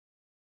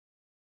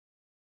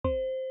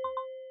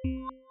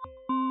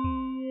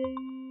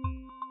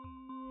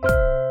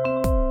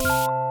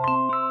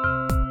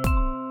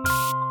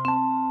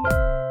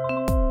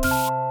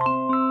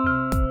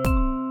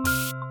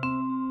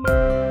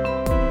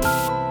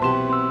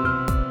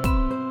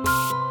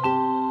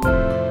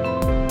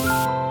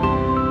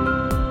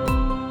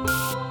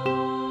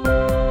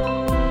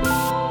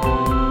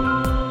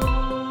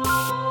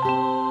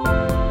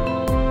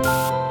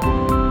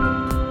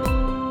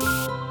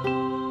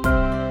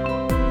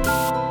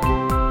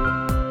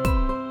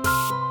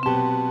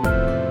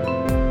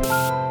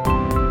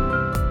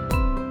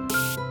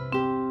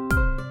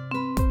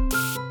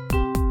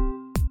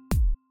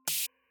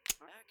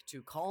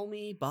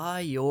me by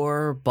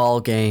your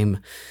ball game.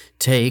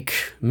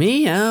 Take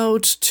me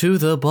out to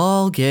the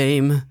ball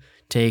game.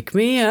 Take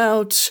me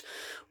out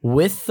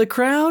with the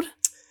crowd?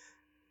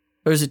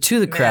 Or is it to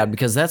the crowd?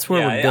 Because that's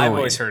where we're going. I've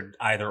always heard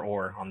either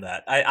or on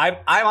that.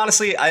 I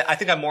honestly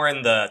think I'm more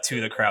in the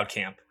to the crowd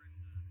camp.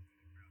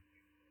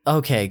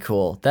 Okay,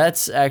 cool.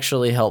 That's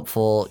actually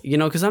helpful. You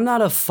know, because I'm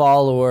not a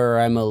follower,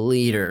 I'm a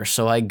leader.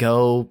 So I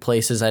go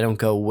places I don't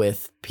go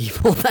with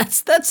people.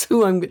 That's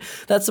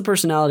the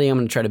personality I'm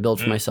going to try to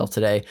build for myself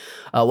today.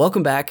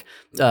 Welcome back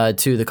to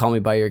the Call Me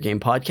By Your Game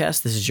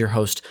podcast. This is your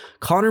host,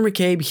 Connor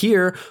McCabe,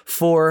 here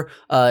for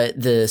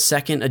the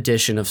second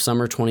edition of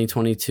Summer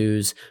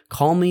 2022's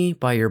Call Me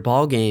By Your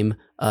Ball Game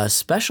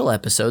special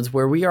episodes,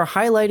 where we are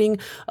highlighting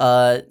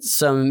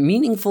some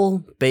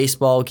meaningful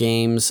baseball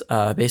games,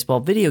 baseball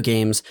video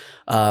games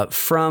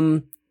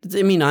from,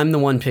 I mean, I'm the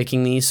one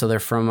picking these, so they're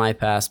from my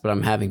past, but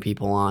I'm having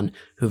people on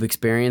who've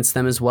experienced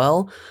them as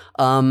well.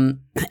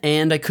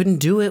 And I couldn't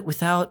do it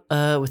without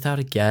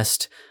a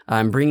guest.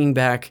 I'm bringing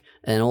back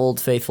an old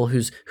faithful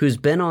who's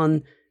been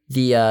on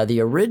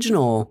the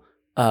original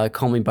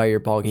Call Me By Your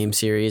Ball Game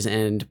series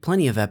and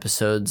plenty of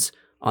episodes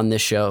on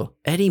this show.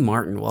 Eddie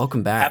Martin,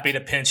 welcome back. Happy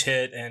to pinch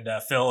hit and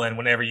fill in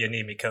whenever you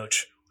need me,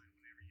 Coach.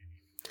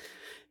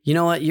 You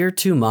know what? You're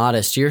too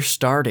modest. You're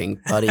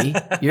starting, buddy.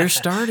 You're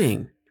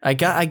starting. I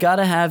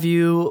gotta have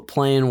you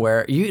playing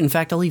where you. In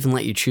fact, I'll even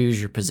let you choose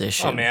your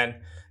position. Oh man,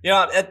 you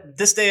know, at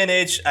this day and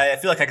age, I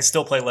feel like I can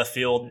still play left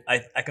field.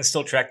 I can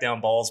still track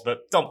down balls,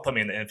 but don't put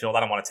me in the infield. I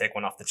don't want to take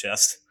one off the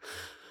chest.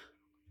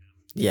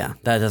 Yeah,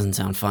 that doesn't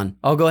sound fun.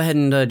 I'll go ahead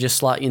and just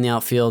slot you in the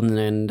outfield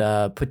and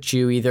put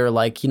you either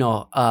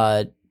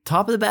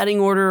top of the batting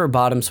order or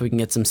bottom, so we can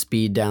get some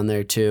speed down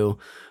there too.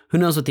 Who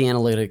knows what the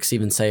analytics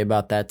even say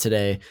about that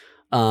today?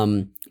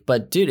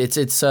 But dude,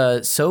 it's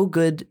so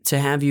good to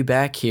have you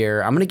back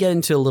here. I'm gonna get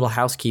into a little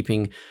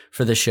housekeeping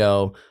for the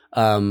show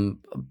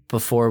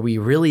before we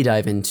really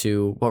dive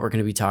into what we're going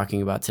to be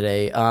talking about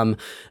today.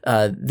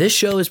 This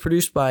show is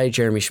produced by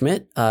Jeremy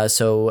Schmidt,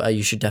 so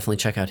you should definitely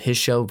check out his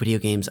show, Video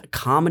Games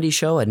Comedy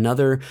Show,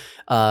 another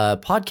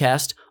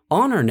podcast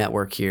on our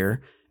network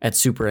here at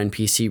Super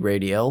NPC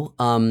Radio.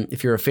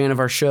 If you're a fan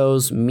of our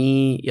shows,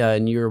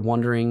 and you're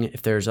wondering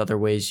if there's other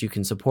ways you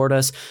can support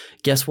us,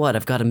 guess what?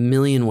 I've got a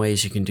million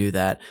ways you can do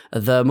that.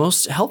 The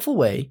most helpful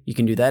way you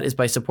can do that is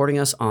by supporting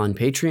us on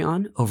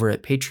Patreon over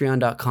at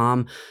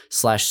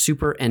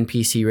patreon.com/Super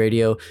NPC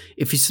Radio.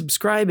 If you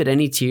subscribe at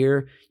any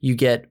tier, you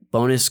get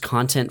bonus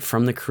content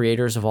from the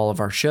creators of all of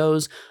our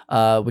shows,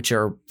 which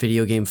are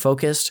video game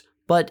focused.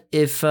 But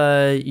if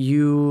that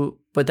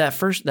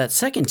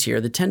second tier,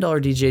 the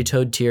 $10 DJ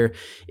Toad tier,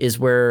 is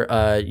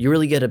where you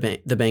really get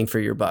the bang for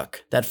your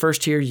buck. That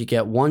first tier, you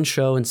get one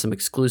show and some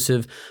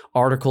exclusive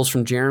articles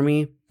from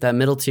Jeremy. That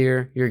middle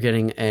tier, you're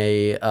getting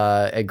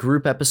a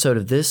group episode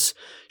of this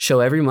show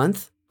every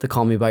month, the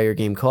Call Me By Your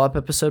Game co-op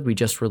episode. We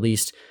just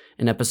released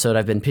an episode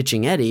I've been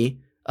pitching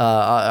Eddie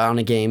on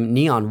a game,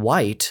 Neon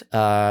White.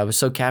 I was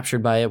so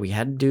captured by it, we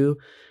had to do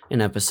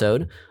an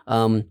episode.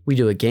 We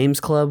do a games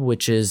club,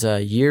 which is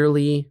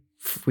yearly.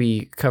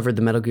 We covered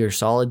the Metal Gear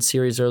Solid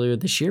series earlier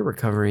this year. We're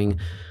covering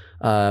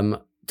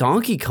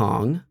Donkey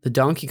Kong, the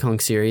Donkey Kong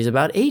series,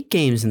 about 8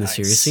 games in the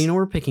series. So, you know,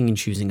 we're picking and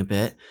choosing a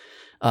bit.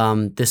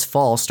 This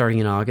fall, starting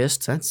in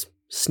August, that's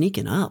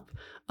sneaking up.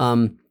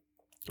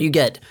 You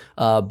get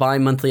a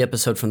bi-monthly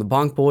episode from the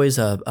Bonk Boys,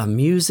 a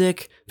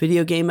music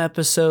video game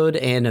episode,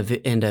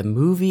 and a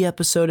movie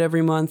episode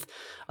every month.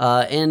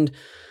 And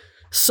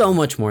so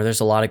much more. There's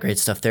a lot of great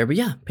stuff there. But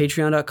yeah,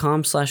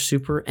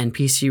 patreon.com/Super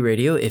NPC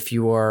Radio. If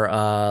you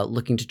are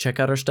looking to check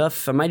out our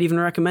stuff, I might even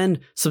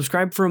recommend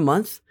subscribe for a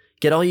month,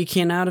 get all you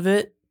can out of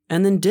it,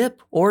 and then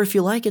dip. Or if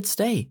you like it,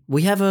 stay.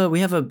 We have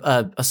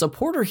a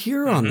supporter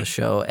here on the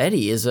show.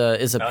 Eddie is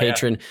a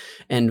patron. Yeah.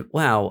 And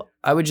wow,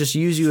 I would just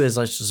use you as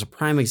just a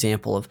prime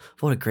example of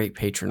what a great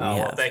patron we have.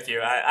 Well, thank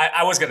you.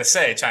 I was going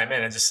to chime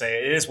in and just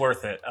say it is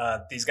worth it.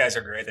 These guys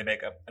are great. They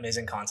make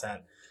amazing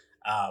content.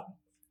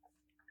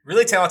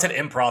 Really talented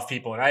improv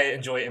people, and I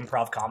enjoy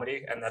improv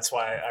comedy, and that's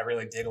why I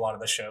really dig a lot of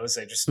the shows.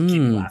 They just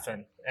keep me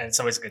laughing, and it's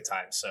always a good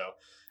time. So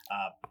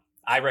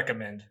I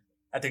recommend.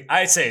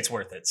 I'd say it's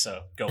worth it,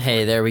 so go for it.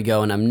 Hey, there we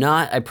go. And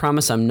I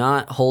promise I'm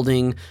not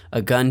holding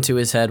a gun to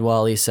his head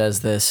while he says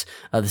this.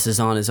 This is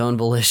on his own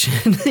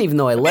volition, even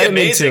though I let him into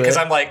it. It'd be amazing, because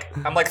I'm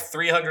like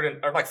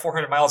 300 or like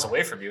 400 miles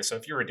away from you, so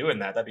if you were doing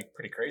that, that'd be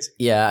pretty crazy.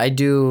 Yeah, I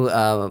do.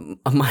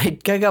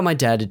 I got my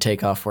dad to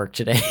take off work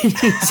today.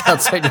 He's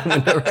outside the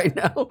window right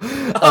now.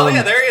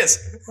 Yeah, there he is.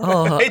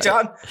 Hey,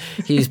 John.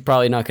 He's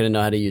probably not going to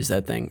know how to use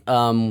that thing.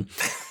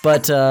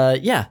 But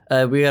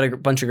we got a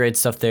bunch of great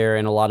stuff there,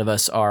 and a lot of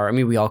us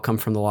we all come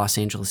from the Los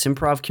Angeles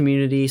improv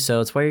community, so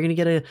that's why you're going to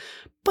get a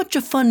bunch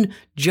of fun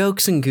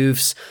jokes and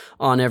goofs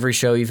on every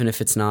show, even if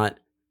it's not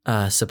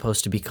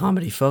supposed to be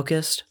comedy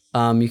focused.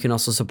 You can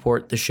also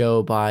support the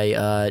show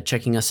by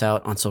checking us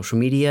out on social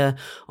media,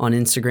 on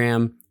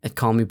Instagram at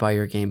Call Me By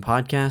Your Game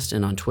Podcast,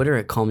 and on Twitter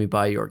at Call Me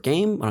By Your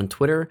Game. On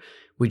Twitter,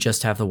 we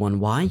just have the one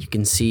Y. You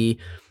can see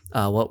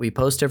what we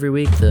post every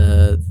week,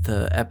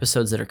 the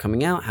episodes that are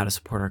coming out, how to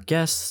support our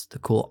guests, the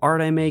cool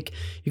art I make.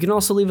 You can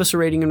also leave us a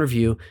rating and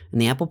review in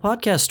the Apple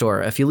Podcast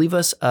Store. If you leave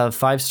us a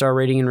 5-star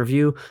rating and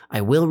review,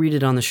 I will read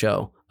it on the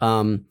show.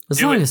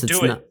 As long as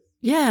it's not.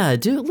 Yeah,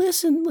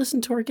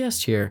 listen to our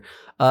guest here.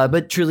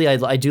 But truly,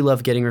 I do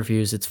love getting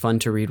reviews. It's fun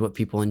to read what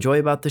people enjoy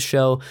about the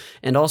show,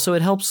 and also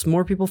it helps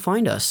more people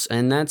find us,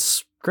 and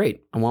that's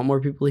great. I want more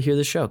people to hear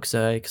the show because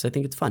I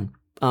think it's fun.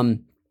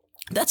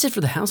 That's it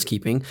for the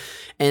housekeeping,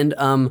 and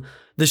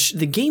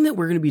the game that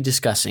we're going to be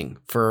discussing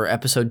for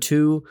episode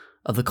 2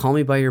 of the Call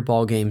Me by Your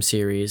Ball Game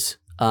series,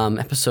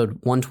 episode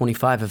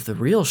 125 of the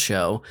real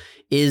show,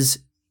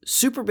 is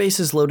Super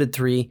Bases Loaded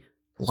 3: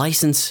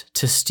 License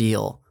to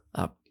Steal.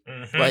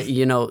 But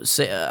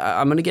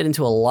I'm going to get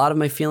into a lot of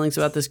my feelings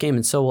about this game,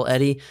 and so will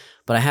Eddie.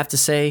 But I have to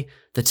say,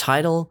 the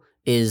title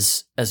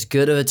is as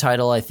good of a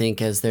title, I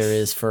think, as there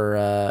is for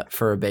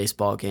a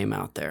baseball game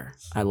out there.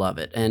 I love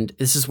it, and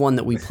this is one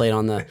that we played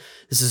on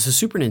This is a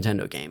Super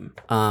Nintendo game.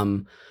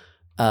 But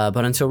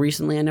until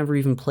recently, I never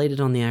even played it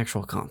on the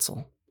actual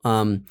console.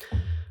 I'm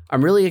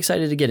really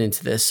excited to get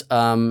into this.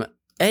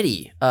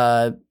 Eddie,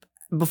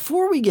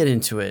 before we get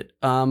into it,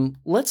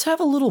 let's have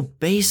a little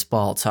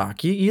baseball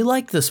talk. You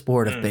like the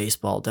sport of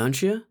baseball,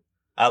 don't you?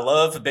 I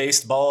love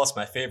baseball. It's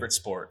my favorite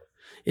sport.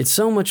 It's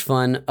so much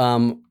fun.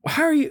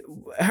 How are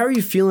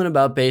you feeling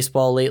about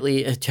baseball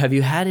lately? Have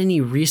you had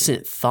any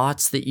recent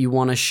thoughts that you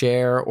want to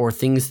share, or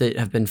things that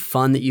have been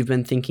fun that you've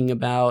been thinking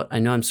about? I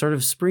know I'm sort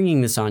of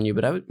springing this on you,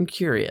 but I'm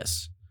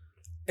curious.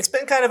 It's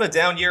been kind of a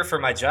down year for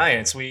my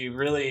Giants. We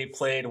really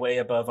played way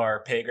above our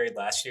pay grade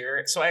last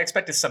year, so I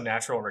expected some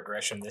natural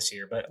regression this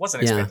year, but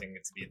wasn't expecting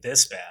it to be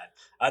this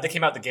bad. They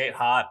came out the gate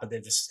hot, but they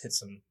just hit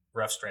some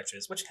rough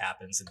stretches, which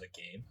happens in the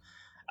game.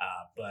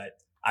 But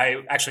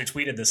I actually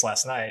tweeted this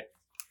last night.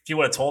 If you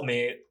would have told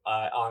me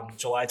on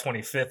July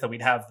 25th that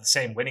we'd have the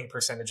same winning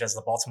percentage as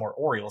the Baltimore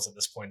Orioles at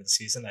this point of the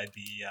season, I'd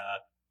be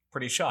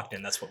pretty shocked,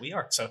 and that's what we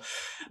are. So,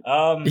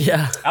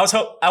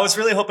 I was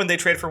really hoping they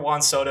trade for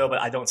Juan Soto, but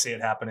I don't see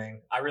it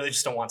happening. I really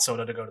just don't want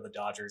Soto to go to the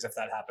Dodgers. If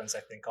that happens,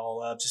 I think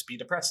I'll just be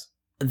depressed.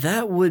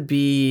 That would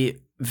be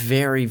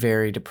very,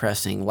 very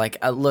depressing.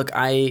 Like, look,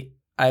 I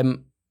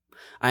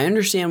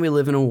understand we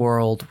live in a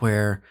world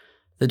where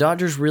the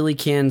Dodgers really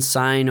can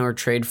sign or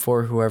trade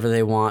for whoever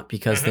they want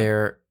because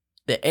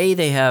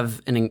they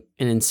have an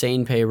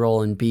insane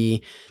payroll, and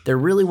B, they're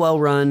really well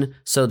run.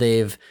 So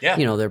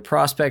their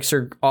prospects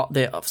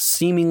they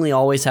seemingly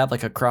always have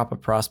like a crop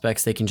of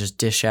prospects they can just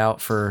dish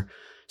out for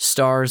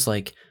stars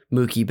like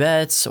Mookie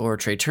Betts or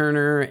Trey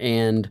Turner,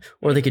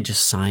 or they could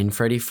just sign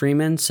Freddie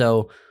Freeman.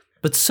 So,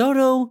 but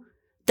Soto,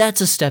 that's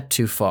a step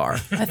too far.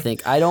 I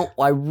think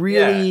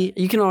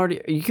you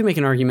can make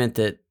an argument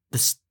that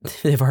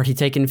they've already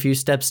taken a few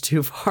steps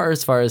too far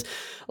as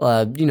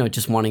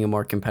just wanting a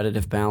more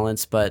competitive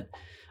balance. But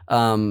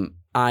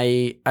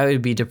I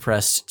would be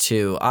depressed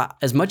too.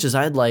 As much as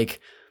I'd like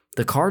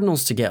the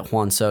Cardinals to get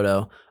Juan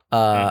Soto,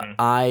 our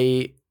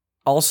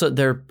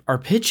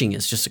pitching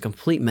is just a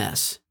complete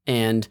mess.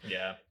 And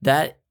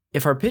that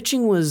if our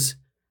pitching was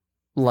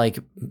like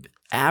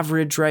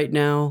average right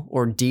now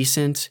or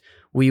decent,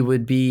 we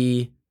would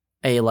be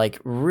a like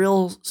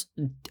real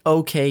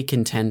okay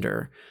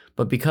contender.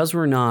 But because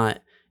we're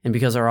not, and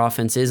because our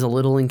offense is a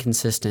little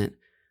inconsistent,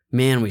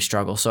 man, we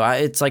struggle. So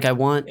it's like I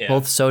want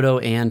both Soto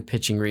and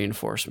pitching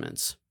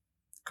reinforcements.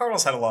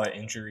 Cardinals had a lot of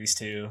injuries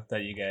too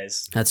that you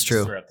guys That's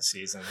true throughout the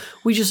season.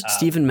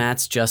 Steven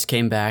Matz just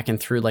came back and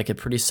threw like a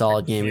pretty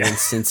solid game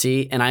against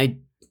Cincy, and I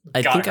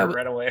think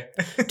right away.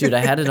 Dude, I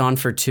had it on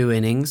for 2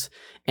 innings,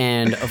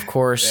 and of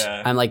course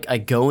I'm like I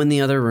go in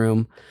the other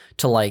room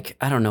to like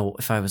I don't know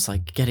if I was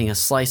like getting a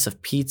slice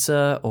of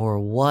pizza or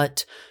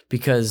what,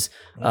 because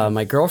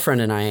my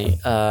girlfriend and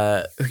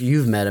I, who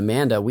you've met,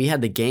 Amanda, we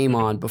had the game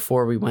on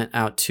before we went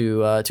out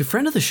to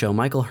friend of the show,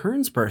 Michael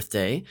Hearn's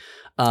birthday.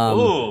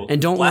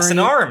 And don't blasting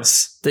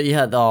arms.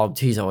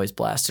 He's always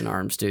blasting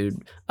arms,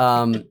 dude.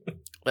 And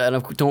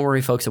don't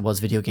worry, folks, it was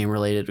video game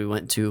related. We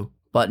went to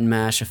Button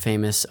Mash, a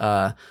famous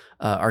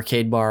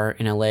arcade bar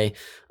in LA.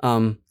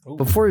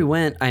 Before we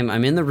went, I'm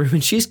in the room,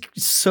 and she's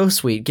so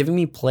sweet, giving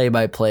me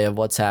play-by-play of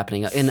what's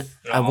happening. And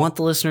I want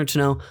the listener to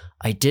know,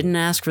 I didn't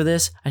ask for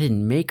this. I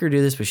didn't make her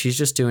do this, but she's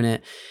just doing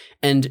it.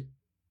 And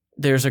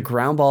there's a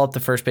ground ball up the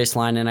first base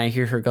line, and I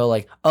hear her go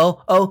like,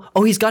 oh,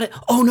 he's got it.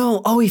 Oh,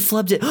 no. Oh, he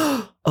flubbed it.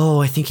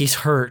 Oh, I think he's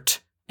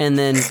hurt. And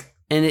then,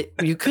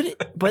 you could,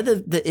 by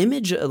the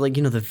image, like,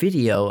 the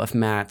video of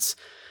Matt's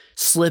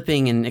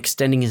slipping and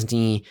extending his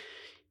knee,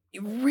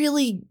 you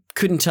really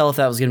couldn't tell if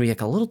that was going to be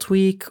like a little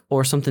tweak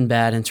or something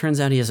bad. And it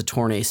turns out he has a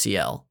torn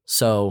ACL.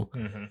 So,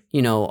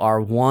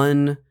 our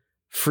one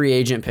free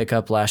agent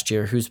pickup last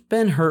year, who's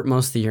been hurt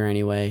most of the year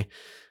anyway,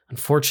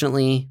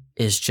 unfortunately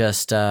is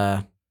just,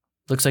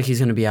 looks like he's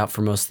going to be out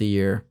for most of the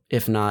year,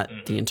 if not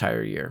the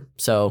entire year.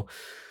 So,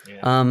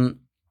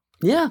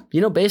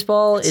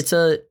 baseball,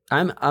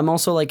 I'm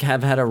also like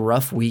have had a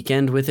rough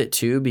weekend with it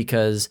too,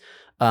 because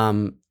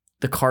the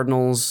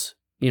Cardinals,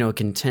 a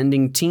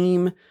contending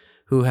team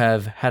who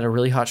have had a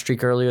really hot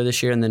streak earlier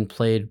this year and then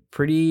played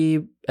pretty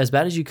as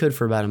bad as you could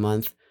for about a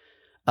month.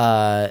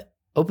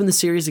 Opened the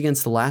series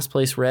against the last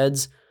place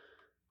Reds,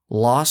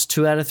 lost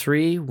 2 out of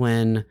 3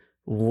 when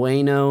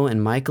Waino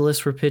and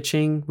Michaelis were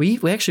pitching. We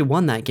actually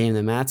won that game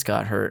that Mats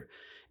got hurt.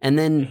 And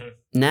then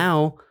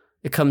now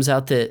it comes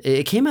out that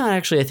it came out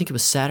actually, I think it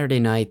was Saturday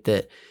night,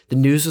 that the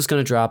news was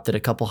going to drop that a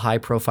couple high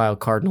profile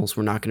Cardinals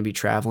were not going to be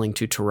traveling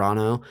to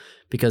Toronto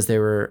because they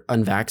were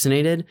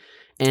unvaccinated.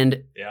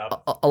 And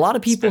a lot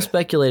of people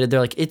speculated,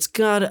 they're like,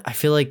 I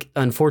feel like,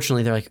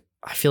 unfortunately, they're like,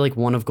 I feel like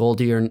one of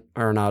Goldie or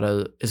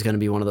Arenado is going to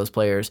be one of those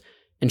players.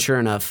 And sure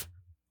enough,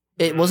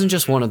 it wasn't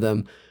just one of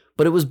them,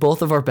 but it was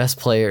both of our best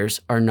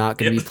players are not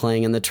going to be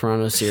playing in the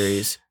Toronto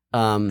series.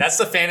 That's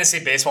the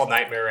fantasy baseball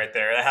nightmare right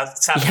there.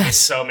 That's happened to me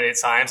so many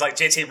times. Like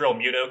JT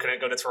Realmuto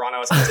couldn't go to Toronto. I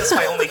was like, that's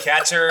my only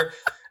catcher,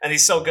 and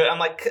he's so good. I'm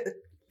like,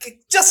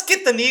 just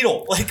get the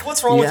needle. Like,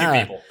 what's wrong with you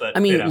people? But,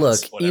 I mean, look,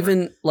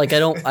 even like I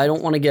don't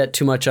want to get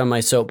too much on my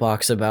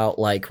soapbox about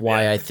like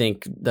why I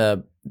think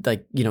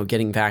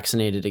getting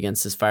vaccinated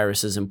against this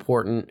virus is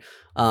important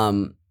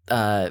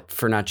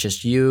for not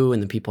just you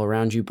and the people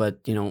around you, but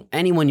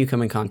anyone you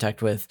come in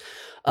contact with.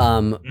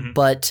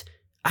 But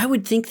I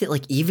would think that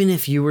like even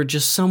if you were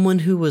just someone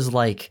who was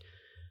like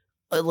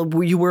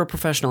you were a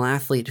professional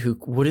athlete who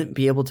wouldn't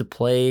be able to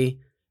play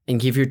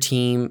and give your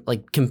team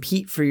like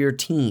compete for your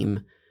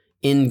team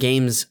in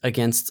games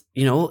against,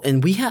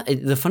 and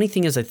the funny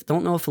thing is I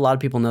don't know if a lot of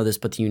people know this,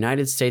 but the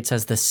United States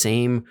has the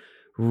same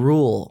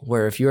rule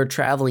where if you're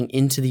traveling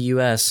into the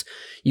US,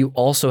 you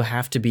also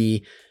have to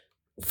be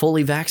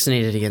fully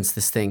vaccinated against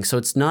this thing. So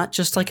it's not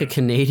just like a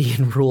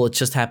Canadian rule. It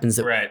just happens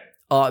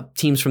that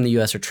teams from the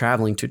US are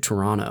traveling to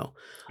Toronto.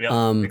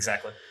 Yep,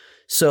 exactly.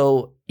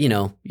 So,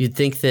 you'd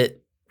think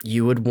that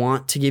you would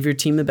want to give your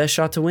team the best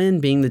shot to win,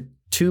 being the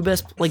two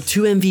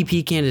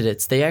MVP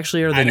candidates. They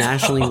actually are the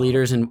national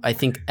leaders in, I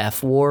think,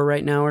 F-WAR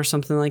right now or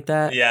something like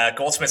that. Yeah,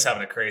 Goldsmith's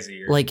having a crazy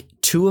year. Like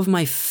 2 of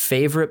my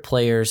favorite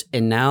players,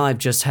 and now I've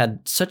just had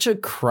such a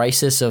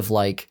crisis of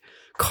like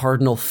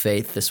Cardinal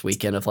faith this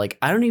weekend of like,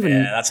 I don't even...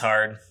 Yeah, that's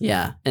hard.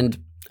 Yeah,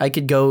 and I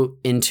could go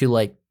into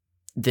like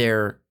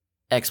their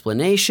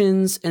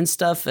explanations and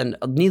stuff, and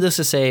needless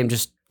to say, I'm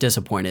just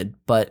disappointed.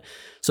 But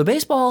so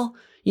baseball,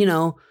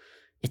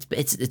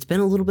 it's been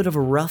a little bit of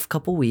a rough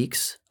couple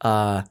weeks.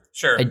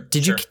 Sure.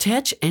 Did you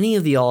catch any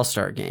of the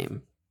All-Star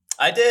game?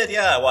 I did.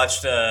 Yeah, I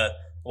watched.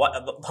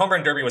 Home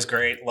Run Derby was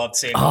great. Loved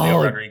seeing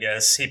Julio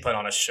Rodriguez. He put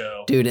on a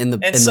show, dude. And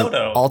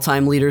the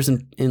all-time leaders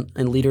and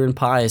leader in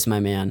pies,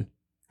 my man.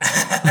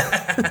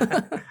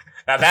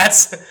 Now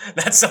that's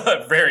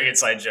a very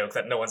inside joke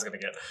that no one's gonna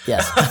get.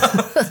 Yes.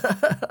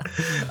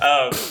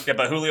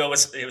 But Julio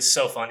was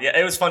so fun. Yeah,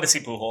 it was fun to see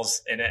Pujols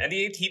in it, and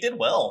he did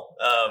well.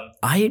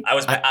 I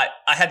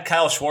had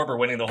Kyle Schwarber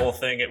winning the whole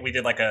thing. We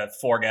did like a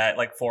four of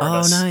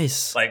us.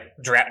 Nice. Like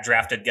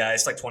drafted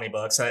guys, like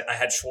 $20. I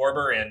had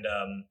Schwarber and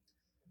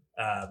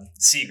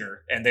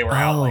Seager, and they were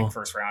out like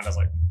first round. I was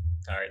like,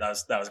 all right,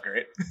 that was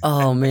great.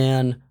 Oh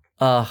man.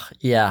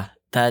 Yeah.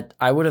 That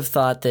I would have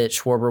thought that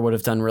Schwarber would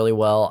have done really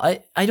well.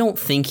 I don't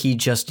think he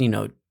just,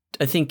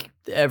 I think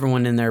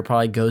everyone in there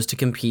probably goes to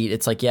compete.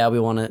 It's like, yeah, we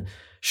want to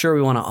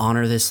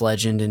honor this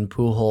legend in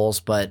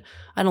Pujols, but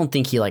I don't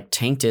think he like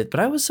tanked it. But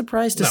I was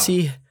surprised to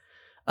see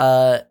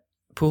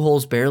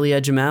Pujols barely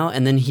edge him out.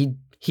 And then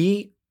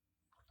he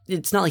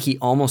it's not like he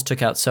almost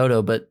took out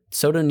Soto, but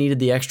Soto needed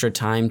the extra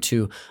time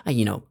to,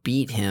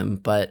 beat him.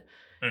 But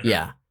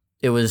yeah,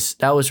 that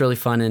was really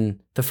fun. And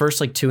the first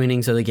like 2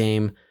 innings of the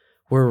game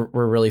were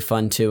really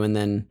fun too, and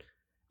then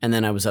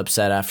I was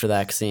upset after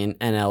that because the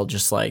NL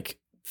just like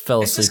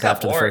fell asleep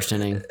after the first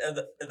inning.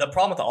 The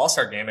problem with the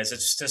All-Star game is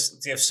it's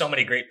just you have so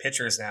many great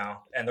pitchers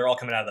now, and they're all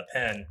coming out of the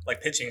pen.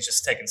 Like pitching is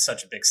just taking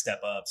such a big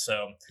step up.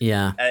 So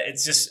yeah,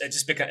 it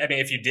just becomes. I mean,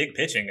 if you dig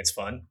pitching, it's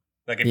fun.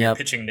 Like if you're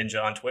pitching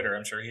Ninja on Twitter,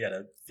 I'm sure he had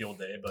a field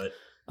day. But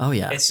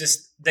it's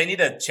just they need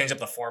to change up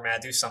the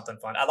format, do something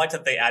fun. I like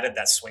that they added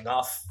that swing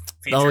off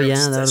feature. Oh yeah,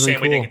 it's a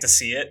shame we didn't get to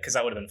see it because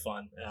that would have been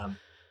fun.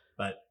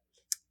 But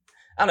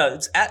I don't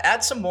know.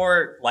 Add some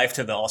more life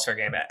to the All-Star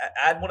game.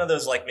 Add one of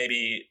those like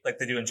maybe like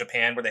they do in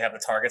Japan where they have the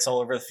targets all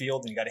over the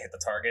field and you got to hit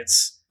the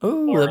targets.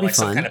 Oh, that'd be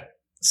fun.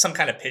 Some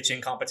kind of pitching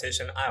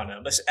competition. I don't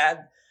know. Let's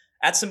add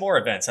some more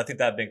events. I think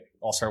that'd make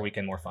All-Star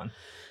weekend more fun.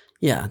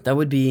 Yeah, that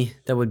would be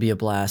a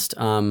blast.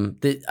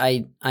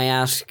 I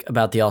asked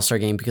about the All-Star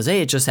game because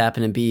A, it just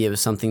happened, and B, it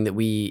was something that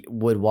we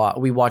would watch.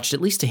 We watched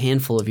at least a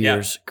handful of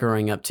years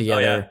growing up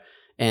together,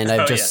 and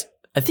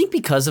I think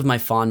because of my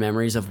fond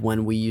memories of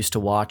when we used to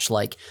watch,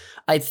 like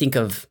I think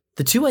of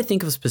the 2 I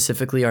think of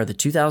specifically are the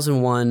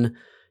 2001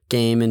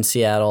 game in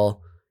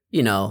Seattle.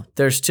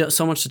 There's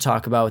so much to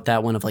talk about with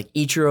that one of like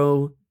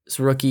Ichiro's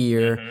rookie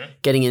year,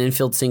 getting an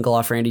infield single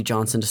off Randy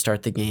Johnson to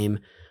start the game.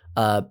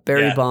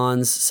 Barry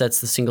Bonds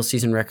sets the single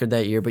season record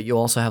that year, but you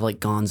also have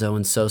like Gonzo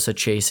and Sosa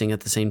chasing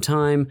at the same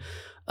time.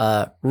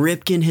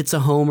 Ripken hits a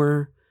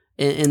homer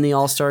in the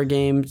All-Star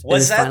game in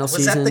his final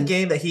season. Was that the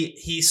game that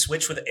he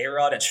switched with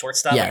A-Rod at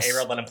shortstop? Yes. And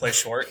A-Rod let him play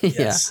short?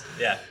 Yes.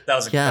 Yeah. That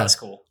was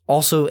cool.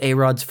 Also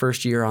A-Rod's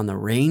first year on the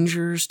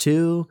Rangers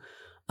too.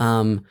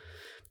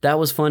 That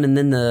was fun. And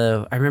then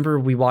I remember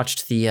we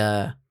watched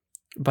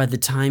by the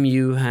time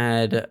you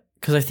had,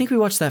 because I think we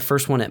watched that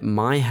first one at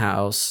my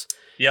house.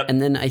 Yep.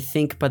 And then I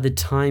think by the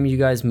time you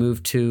guys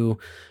moved to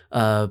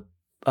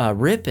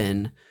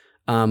Ripon,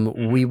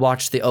 we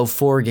watched the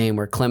 04 game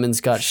where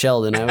Clemens got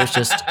shelled, and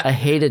I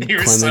hated You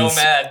were Clemens. so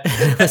mad.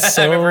 I was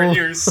so I remember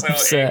you were so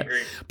upset.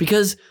 angry.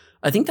 Because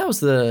I think that was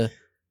the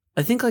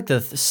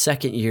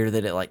second year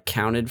that it like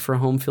counted for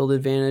home field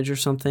advantage or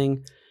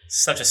something.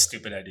 Such a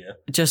stupid idea.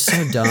 Just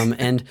so dumb.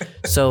 And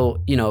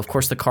so, of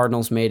course the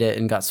Cardinals made it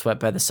and got swept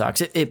by the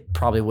Sox. It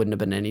probably wouldn't have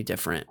been any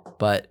different,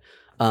 but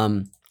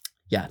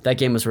yeah, that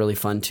game was really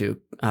fun too.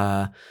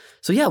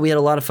 So yeah, we had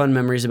a lot of fun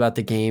memories about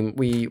the game.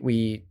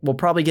 We'll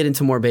probably get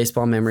into more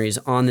baseball memories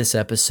on this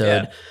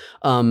episode.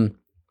 Yeah.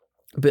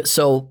 But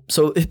so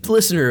if,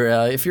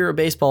 listener, if you're a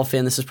baseball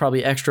fan, this is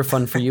probably extra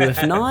fun for you.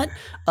 If not,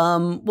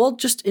 well,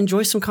 just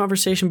enjoy some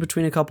conversation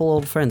between a couple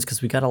old friends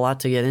because we got a lot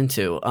to get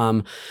into.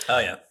 Oh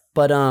yeah.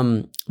 But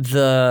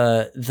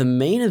the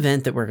main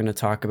event that we're going to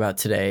talk about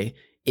today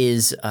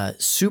is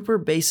Super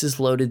Bases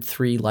Loaded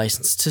 3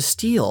 License to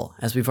Steal.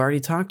 As we've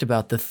already talked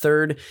about, the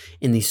third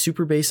in the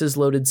Super Bases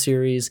Loaded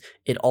series.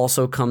 It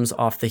also comes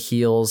off the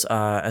heels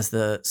as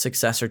the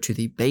successor to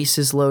the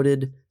Bases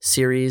Loaded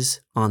series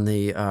on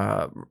the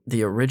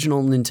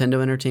original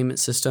Nintendo Entertainment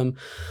System.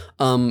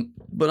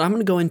 But I'm going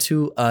to go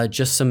into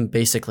just some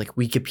basic like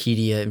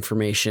Wikipedia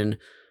information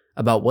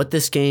about what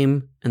this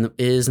game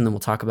is, and then we'll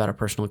talk about our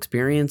personal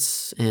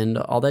experience and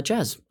all that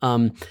jazz.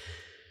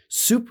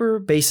 Super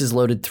Bases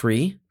Loaded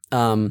 3,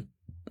 known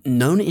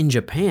in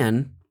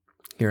Japan,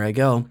 here I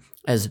go,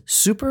 as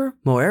Super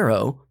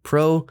Moero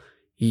Pro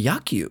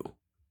Yaku.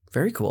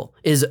 Very cool.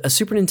 Is a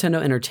Super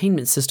Nintendo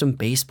Entertainment System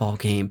baseball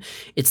game.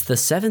 It's the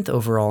 7th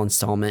overall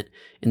installment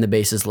in the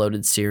Bases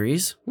Loaded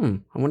series. I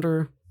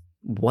wonder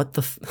what's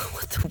the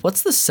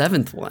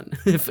 7th one?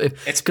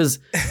 It's because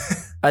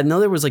I know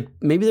there was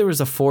maybe there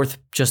was a 4th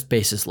just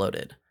Bases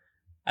Loaded.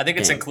 I think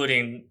it's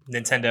including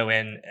Nintendo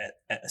and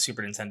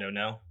Super Nintendo.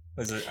 No.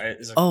 Is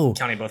it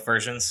counting both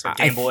versions? Or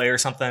Game Boy or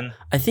something?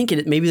 I think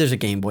maybe there's a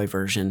Game Boy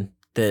version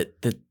that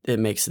it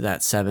makes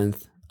that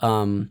 7th,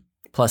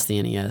 plus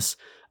the NES.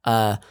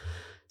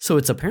 So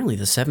it's apparently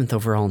the 7th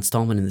overall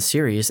installment in the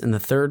series, and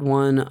the third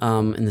one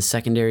in the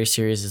secondary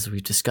series, as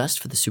we've discussed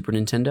for the Super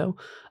Nintendo.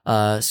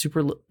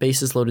 Super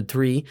Bases Loaded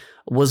 3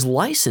 was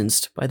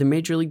licensed by the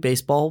Major League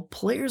Baseball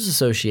Players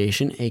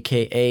Association,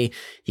 aka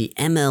the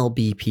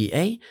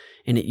MLBPA,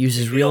 and it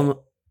uses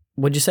real.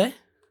 What'd you say?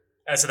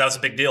 So that was a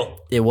big deal.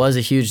 It was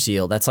a huge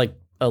deal. That's like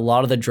a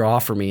lot of the draw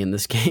for me in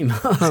this game.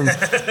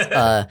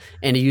 And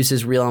it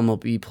uses real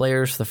MLB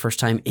players for the first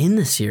time in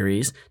the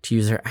series to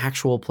use their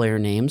actual player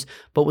names,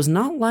 but was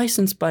not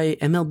licensed by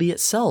MLB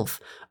itself.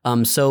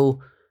 So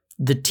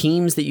the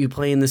teams that you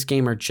play in this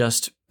game are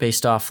just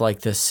based off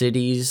like the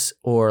cities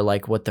or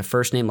like what the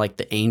first name, like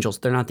the Angels.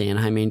 They're not the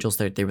Anaheim Angels.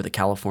 They were the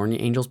California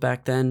Angels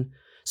back then.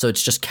 So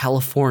it's just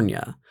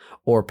California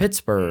or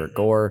Pittsburgh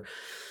or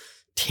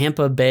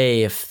Tampa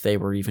Bay, if they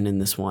were even in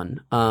this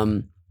one.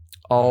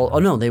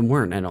 No, they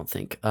weren't, I don't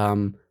think.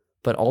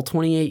 But all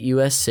 28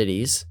 U.S.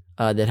 cities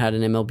that had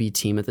an MLB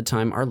team at the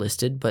time are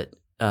listed, but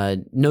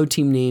no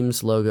team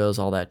names, logos,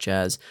 all that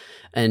jazz.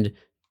 And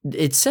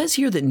it says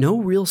here that no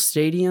real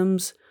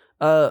stadiums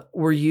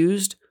were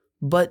used,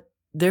 but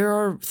there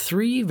are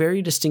 3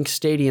 very distinct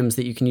stadiums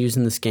that you can use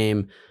in this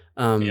game.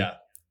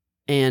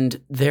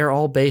 And they're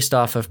all based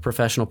off of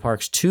professional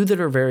parks. 2 that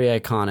are very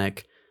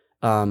iconic.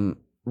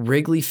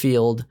 Wrigley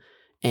Field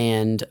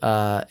and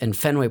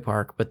Fenway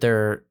Park, but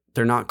they're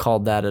not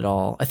called that at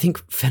all. I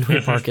think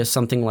Fenway Park is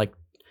something like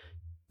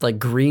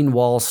Green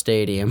Wall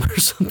Stadium or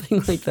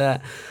something like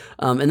that.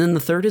 And then the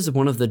third is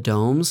one of the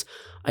domes.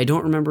 I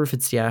don't remember if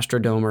it's the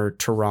Astrodome or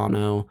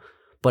Toronto,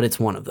 but it's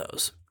one of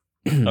those.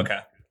 Okay.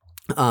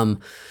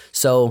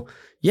 So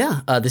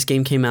yeah, this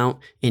game came out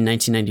in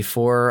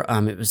 1994.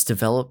 It was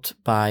developed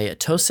by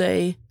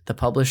Tosei. The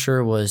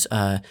publisher was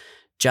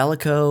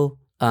Jaleco.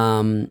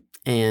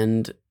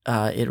 And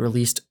it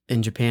released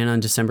in Japan on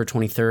December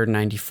 23rd,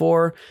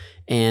 94,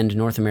 and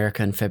North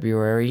America in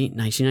February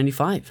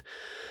 1995.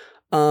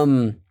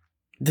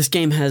 This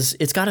game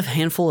it's got a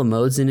handful of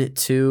modes in it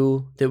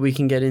too that we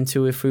can get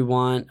into if we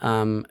want.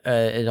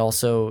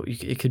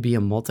 It could be a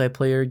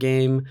multiplayer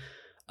game.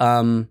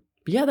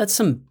 Yeah, that's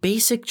some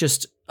basic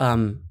just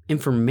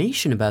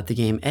information about the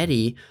game.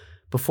 Eddie,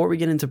 before we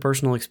get into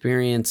personal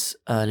experience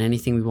and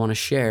anything we want to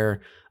share,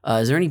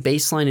 is there any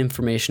baseline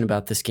information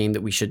about this game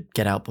that we should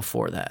get out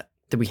before that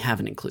we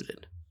haven't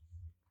included?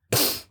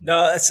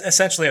 No, it's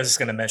essentially, I was just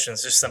going to mention,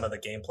 it's just some of the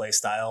gameplay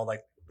style.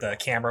 Like the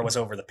camera was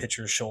over the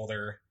pitcher's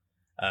shoulder,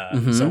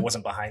 so it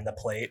wasn't behind the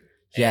plate.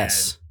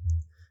 Yes.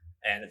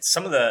 And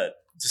some of the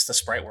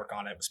sprite work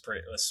on it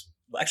was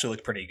actually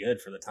looked pretty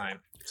good for the time.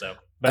 So,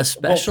 but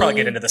we'll probably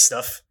get into this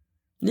stuff.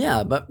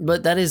 Yeah, but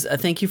that is,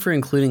 thank you for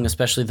including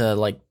especially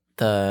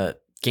the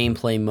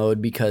gameplay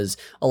mode, because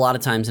a lot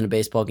of times in a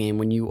baseball game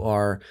when you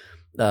are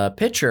a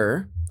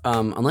pitcher,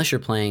 unless you're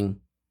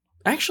playing,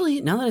 actually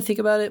now that I think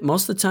about it,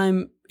 most of the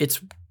time it's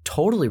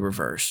totally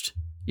reversed.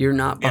 You're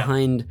not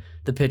behind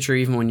the pitcher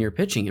even when you're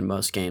pitching in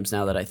most games,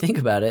 now that I think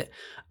about it.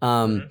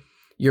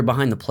 You're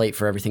behind the plate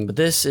for everything. But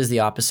this is the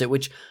opposite,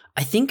 which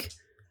I think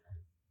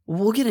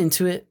we'll get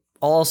into it.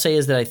 All I'll say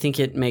is that I think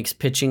it makes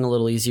pitching a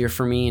little easier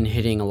for me and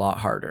hitting a lot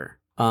harder.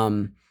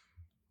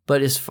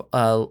 But as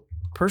far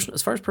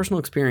as personal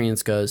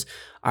experience goes,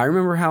 I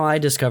remember how I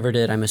discovered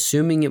it. I'm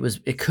assuming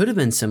it could have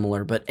been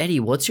similar. But Eddie,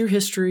 what's your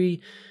history,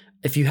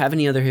 if you have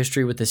any other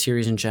history with the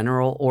series in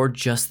general or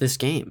just this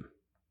game?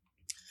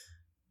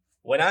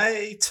 When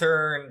I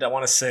turned, I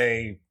want to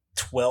say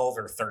 12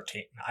 or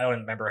 13, I don't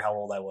remember how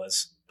old I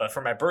was. But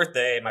for my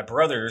birthday, my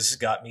brothers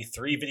got me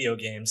 3 video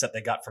games that they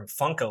got from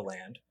Funko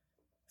Land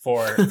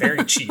for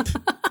very cheap.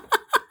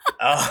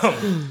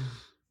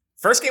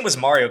 First game was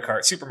Mario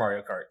Kart, Super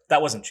Mario Kart.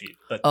 That wasn't cheap,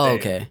 but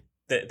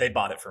they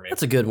bought it for me.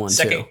 That's a good one,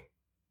 too.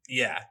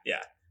 Yeah.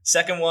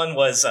 Second one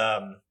was,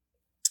 I'm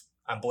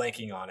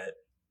blanking on it.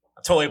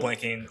 I'm totally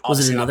blanking.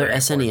 Was it another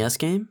SNES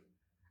game?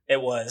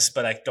 It was,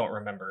 but I don't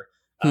remember.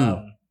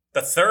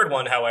 The third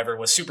one, however,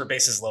 was Super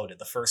Bases Loaded,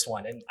 the first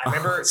one. And I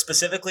remember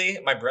specifically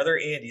my brother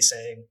Andy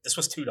saying, this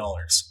was $2.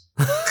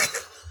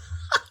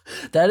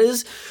 That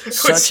is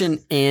such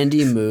an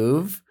Andy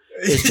move.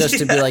 It's just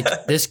to be like,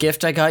 this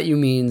gift I got you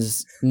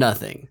means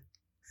nothing.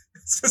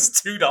 This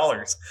is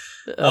 $2.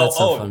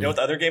 So you know what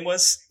the other game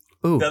was?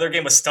 Ooh. The other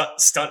game was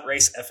Stunt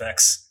Race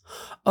FX.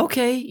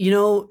 Okay,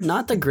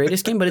 not the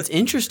greatest game, but it's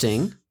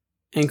interesting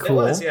and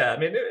cool. It was, yeah. I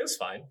mean, it was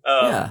fine.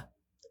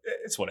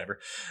 It's whatever.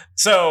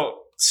 So,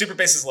 Super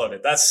Bases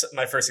Loaded. That's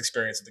my first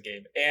experience with the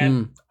game.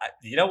 And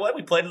you know what?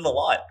 We played it a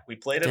lot.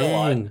 A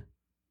lot.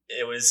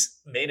 It was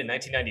made in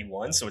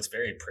 1991, so it's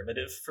very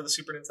primitive for the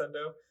Super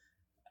Nintendo.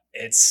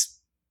 It's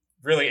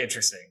really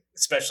interesting,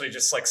 especially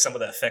just like some of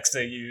the effects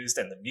they used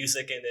and the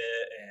music in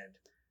it. And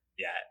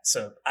yeah,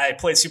 so I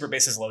played Super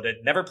Bases Loaded.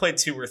 Never played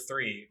 2 or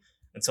 3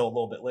 until a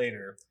little bit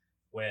later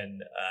when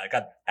I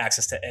got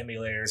access to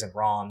emulators and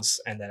ROMs.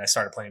 And then I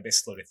started playing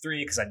Bases Loaded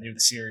 3 because I knew the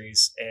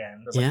series.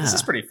 And I was like, this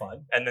is pretty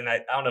fun. And then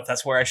I don't know if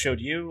that's where I showed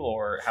you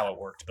or how it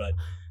worked, but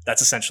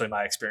that's essentially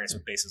my experience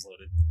with Bases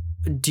Loaded.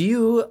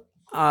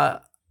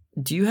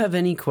 Do you have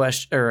any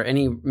question or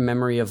any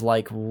memory of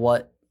like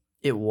what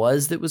it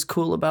was that was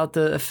cool about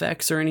the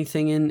effects or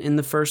anything in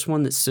the first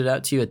one that stood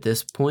out to you at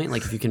this point?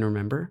 Like if you can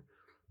remember?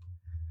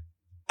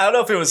 I don't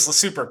know if it was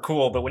super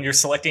cool, but when you're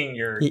selecting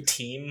your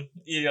team,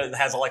 it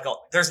has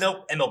there's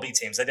no MLB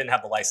teams. They didn't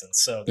have the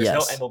license. So there's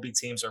no MLB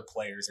teams or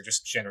players. They're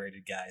just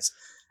generated guys.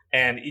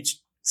 And each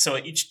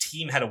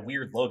team had a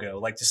weird logo,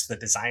 like just the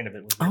design of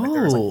it was weird. Like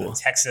there was like the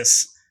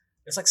Texas,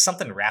 there's like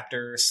something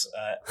Raptors,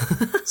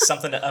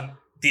 something,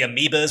 the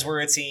Amoebas were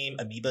a team,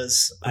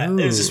 Amoebas.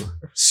 It was just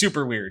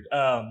super weird,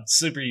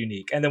 super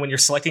unique. And then when you're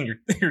selecting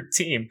your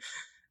team,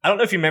 I don't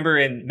know if you remember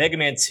in Mega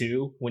Man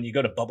 2, when you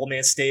go to Bubble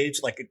Man stage,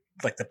 like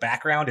the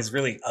background is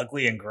really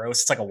ugly and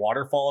gross. It's like a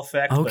waterfall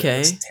effect, but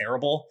it's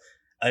terrible.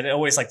 And it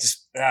always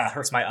just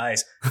hurts my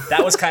eyes.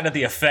 That was kind of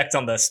the effect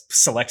on the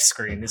select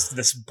screen.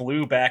 This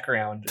blue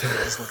background. It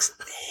just looks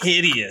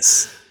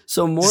hideous.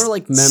 So more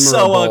like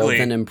memorable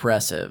than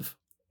impressive.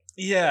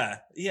 Yeah.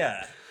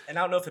 And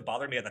I don't know if it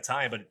bothered me at the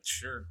time, but it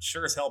sure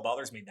as hell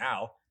bothers me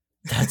now.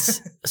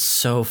 That's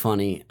so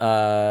funny.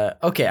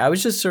 Okay, I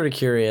was just sort of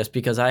curious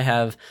because I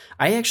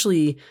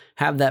actually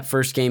have that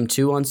first game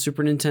too on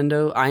Super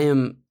Nintendo. I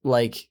am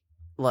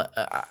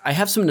I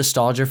have some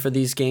nostalgia for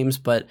these games,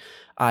 but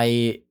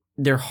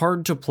they're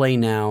hard to play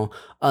now.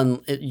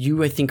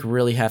 You, I think,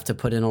 really have to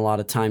put in a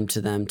lot of time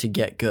to them to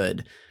get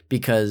good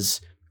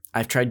because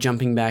I've tried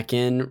jumping back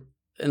in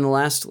the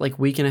last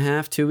week and a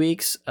half, 2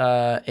 weeks,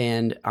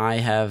 and I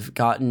have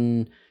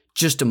gotten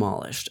just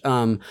demolished.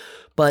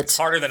 But it's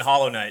harder than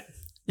Hollow Knight.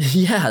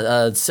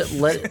 Yeah,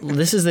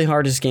 this is the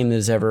hardest game that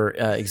has ever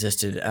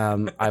existed.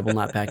 I will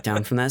not back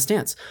down from that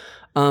stance.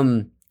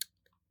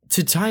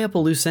 To tie up a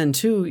loose end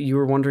too, you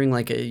were wondering,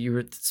 you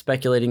were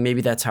speculating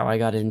maybe that's how I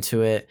got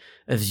into it,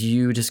 as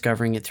you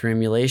discovering it through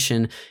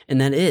emulation, and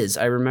that is,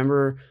 I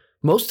remember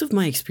most of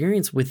my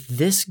experience with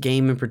this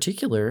game in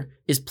particular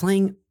is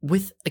playing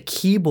with a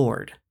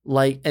keyboard.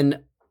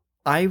 And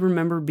I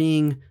remember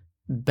being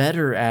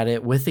better at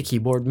it with the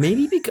keyboard.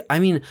 Maybe because,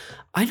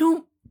 I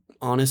don't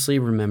honestly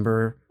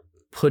remember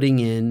putting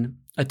in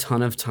a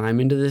ton of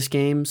time into this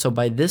game. So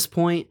by this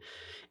point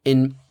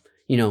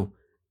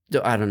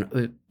I don't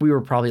know, we were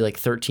probably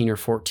 13 or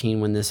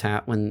 14 when this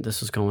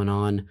was going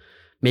on,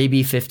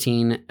 maybe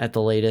 15 at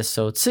the latest.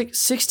 So it's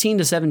 16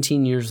 to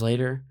 17 years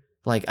later.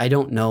 I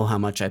don't know how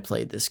much I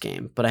played this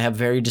game, but I have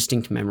very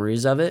distinct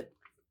memories of it,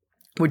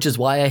 which is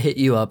why I hit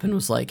you up and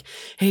was like,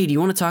 hey, do you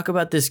want to talk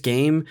about this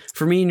game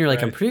for me? And you're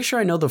like, I'm pretty sure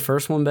I know the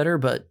first one better,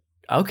 but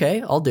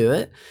okay, I'll do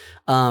it.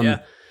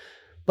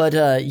 But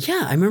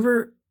I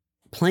remember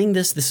playing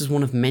this. This is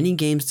one of many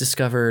games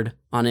discovered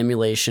on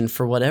emulation.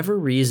 For whatever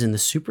reason, the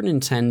Super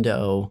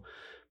Nintendo,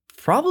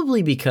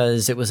 probably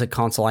because it was a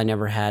console I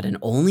never had and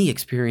only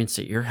experienced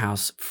at your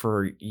house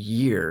for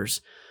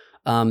years,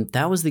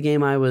 that was the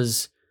game I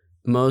was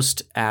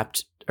most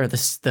apt, or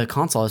the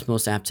console I was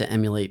most apt to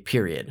emulate,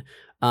 period.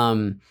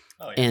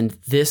 Oh yeah. And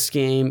this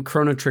game,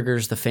 Chrono Trigger,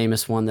 is the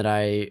famous one that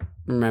I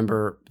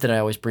remember that I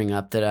always bring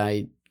up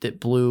that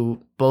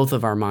blew both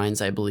of our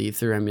minds, I believe,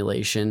 through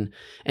emulation,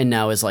 and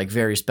now is like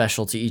very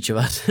special to each of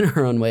us in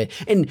our own way.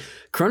 And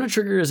Chrono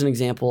Trigger is an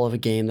example of a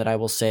game that I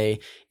will say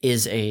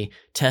is a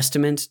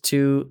testament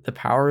to the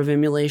power of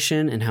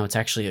emulation and how it's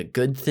actually a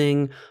good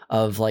thing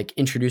of like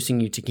introducing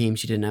you to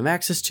games you didn't have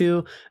access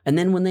to. And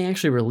then when they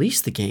actually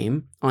released the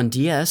game on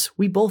DS,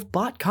 we both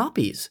bought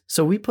copies.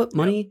 So we put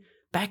money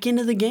back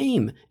into the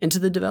game, into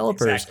the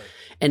developers. Exactly.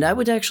 And I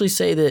would actually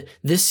say that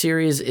this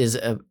series is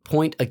a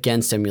point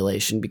against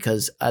emulation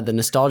because the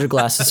nostalgia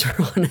glasses are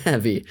on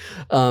heavy.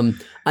 I'm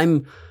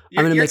going to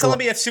You're make telling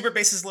me if Super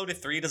Bases Loaded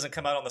 3 doesn't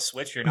come out on the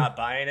Switch, you're not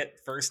buying it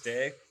first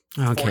day?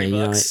 Okay,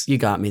 $40. you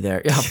got me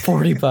there. Yeah,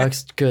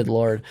 $40. Good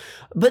Lord.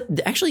 But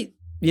actually,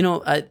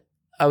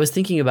 I was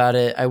thinking about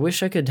it. I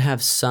wish I could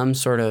have some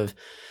sort of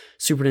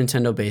Super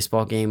Nintendo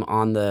baseball game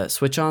on the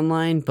Switch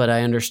Online, but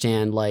I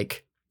understand,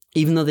 like,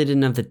 even though they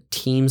didn't have the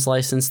team's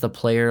license, the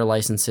player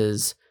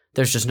licenses,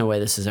 there's just no way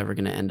this is ever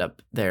going to end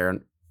up there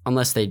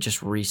unless they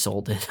just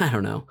resold it. I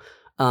don't know.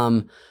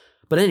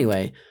 But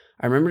anyway,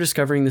 I remember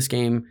discovering this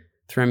game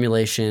through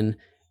emulation,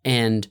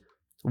 and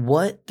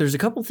there's a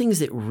couple things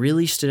that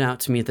really stood out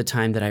to me at the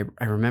time that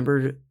I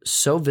remembered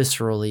so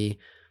viscerally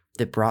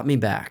that brought me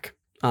back.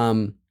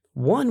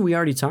 One, we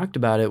already talked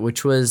about it,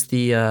 which was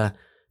the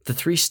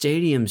 3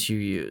 stadiums you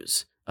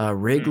use,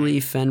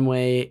 Wrigley,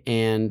 Fenway,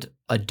 and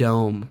a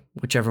dome,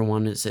 whichever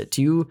one is it.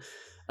 Do you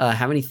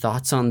have any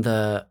thoughts on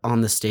the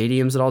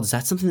stadiums at all? Is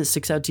that something that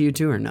sticks out to you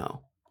too, or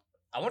no?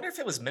 I wonder if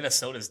it was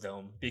Minnesota's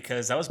dome,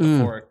 because that was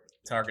before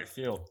Target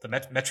Field, the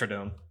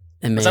Metrodome.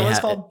 Is that what it's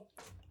called?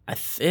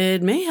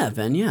 It may have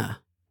been, yeah.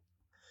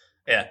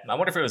 Yeah, I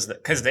wonder if it was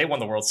because they won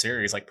the World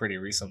Series like pretty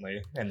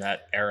recently in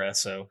that era,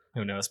 so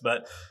who knows?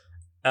 But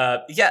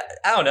yeah,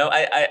 I don't know.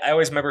 I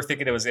always remember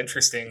thinking it was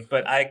interesting,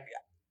 but I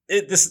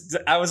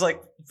was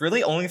like,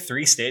 really only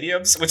 3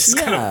 stadiums, which is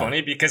kind of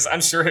funny because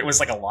I'm sure it was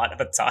like a lot at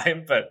the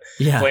time. But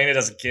playing it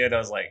as a kid, I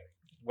was like,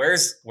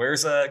 where's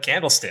a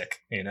Candlestick?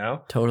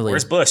 Totally.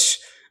 Where's Busch?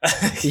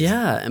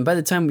 Yeah, and by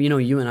the time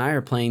you and I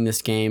are playing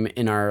this game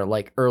in our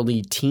like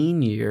early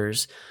teen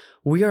years,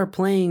 we are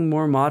playing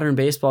more modern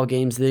baseball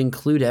games that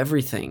include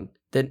everything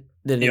that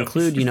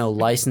include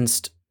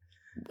licensed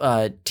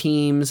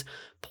teams,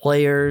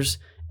 players,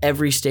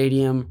 every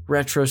stadium,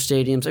 retro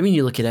stadiums. I mean,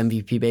 you look at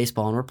MVP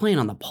baseball, and we're playing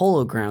on the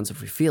Polo Grounds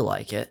if we feel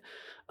like it.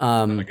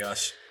 Oh my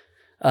gosh,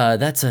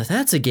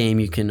 that's a game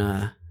you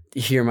can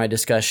hear my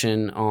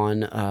discussion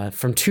on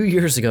from 2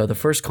 years ago, the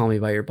first Call Me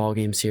by Your Ball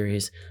Game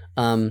series.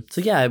 So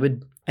yeah,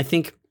 I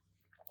think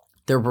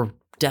there were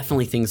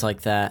definitely things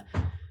like that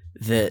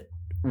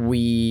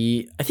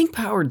we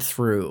powered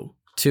through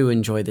to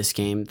enjoy this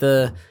game.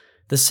 The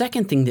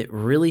second thing that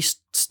really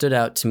stood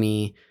out to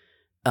me,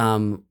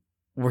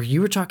 where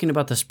you were talking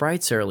about the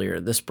sprites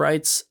earlier. The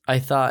sprites, I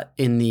thought,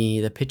 in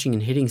the pitching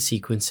and hitting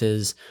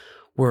sequences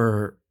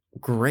were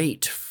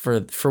great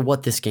for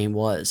what this game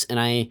was. And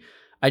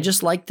I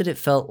just liked that it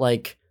felt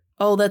like,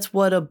 oh, that's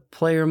what a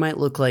player might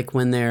look like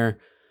when they're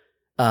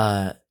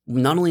not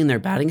only in their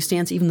batting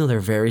stance, even though they're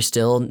very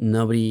still,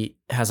 nobody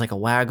has like a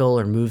waggle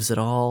or moves at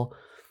all,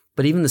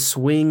 but even the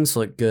swings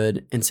look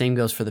good, and same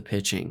goes for the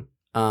pitching.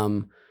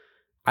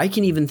 I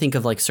can even think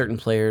of like certain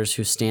players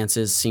whose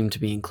stances seem to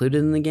be included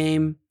in the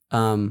game.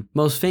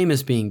 Most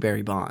famous being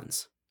Barry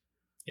Bonds.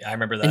 Yeah, I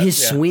remember that. And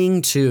his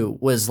swing too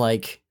was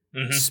like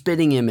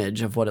spitting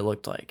image of what it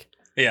looked like.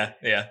 Yeah,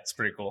 it's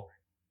pretty cool.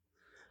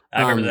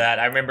 I remember that.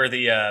 I remember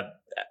the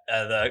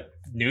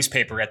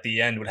newspaper at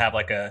the end would have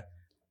like a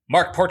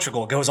Mark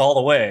Portugal goes all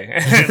the way,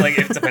 like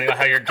depending on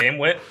how your game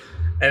went.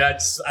 And I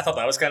thought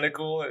that was kind of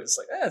cool. It's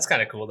like it's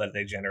kind of cool that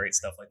they generate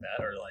stuff like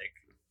that, or like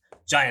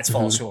Giants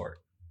fall short,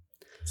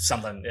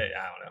 something. I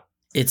don't know.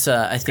 It's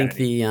I think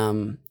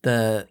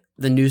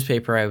the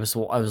newspaper I was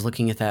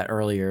looking at that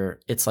earlier.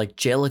 It's like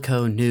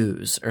Jellicoe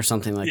News or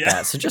something like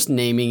that. So just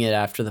naming it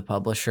after the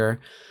publisher.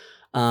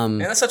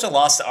 And that's such a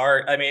lost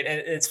art. I mean,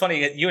 it's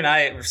funny. You and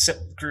I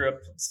grew up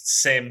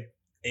same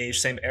age,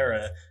 same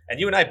era, and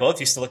you and I both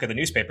used to look at the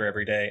newspaper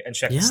every day and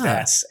check the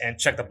stats and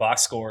check the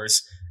box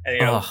scores.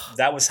 And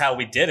that was how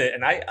we did it.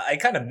 And I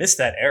kind of missed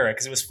that era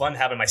because it was fun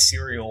having my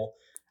cereal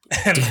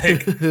and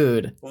like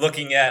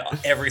looking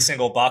at every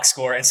single box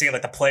score and seeing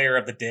like the player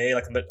of the day.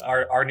 Like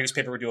our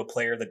newspaper would do a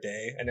player of the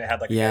day, and it had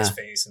like a guy's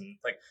face and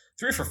like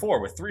 3 for 4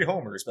 with 3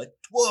 homers. But like,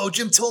 whoa,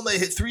 Jim Thome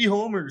hit 3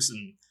 homers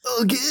and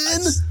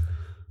again.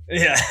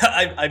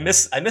 I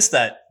miss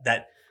that.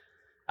 I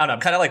don't know. I'm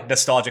kind of like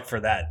nostalgic for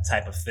that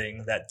type of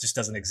thing that just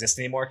doesn't exist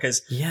anymore.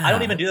 Because I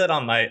don't even do that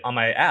on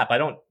my app. I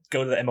don't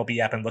go to the MLB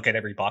app and look at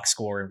every box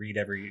score and read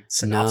every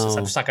synopsis.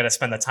 I'm just not going to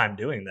spend the time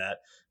doing that.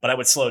 But I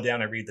would slow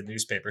down and read the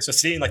newspaper. So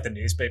seeing like the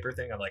newspaper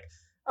thing, I'm like,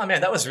 oh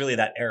man, that was really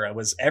that era.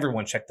 Was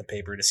everyone checked the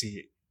paper to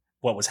see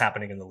what was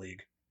happening in the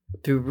league?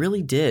 It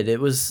really did.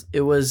 It was.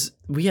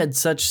 We had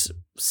such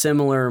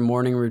similar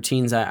morning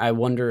routines. I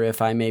wonder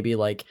if I maybe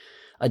like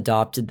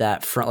adopted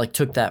that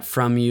took that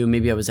from you.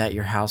 Maybe I was at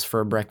your house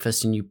for a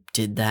breakfast and you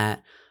did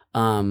that.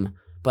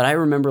 But But I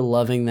remember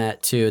loving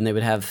that too. And they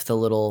would have the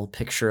little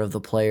picture of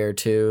the player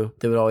too.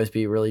 They would always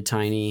be really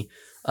tiny.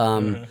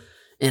 And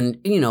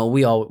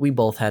we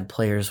both had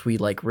players we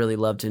like really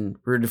loved and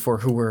rooted for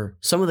who were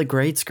some of the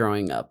greats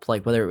growing up,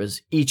 like whether it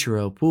was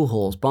Ichiro,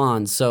 Pujols,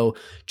 Bonds. So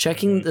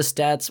checking the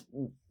stats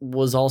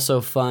was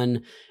also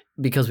fun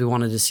because we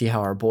wanted to see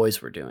how our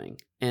boys were doing.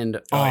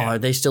 And are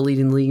they still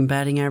leading the league in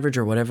batting average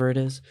or whatever it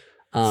is?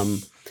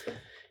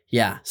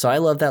 Yeah. So I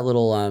love that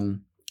little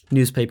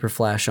newspaper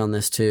flash on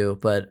this too.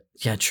 But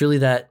yeah, truly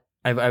that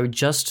I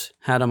just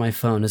had on my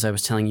phone, as I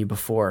was telling you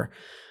before,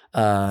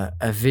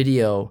 a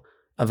video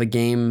of a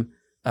game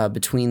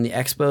between the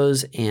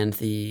Expos and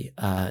the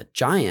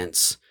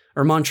Giants,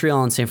 or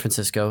Montreal and San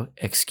Francisco,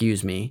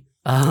 excuse me.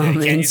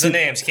 Can't use the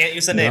names. Can't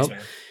use the names,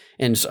 man.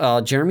 And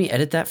Jeremy,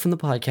 edit that from the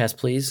podcast,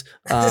 please.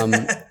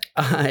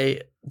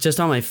 I just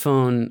on my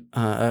phone,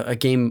 a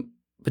game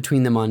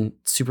between them on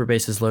Super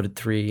Bases Loaded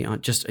 3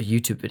 on just a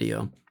YouTube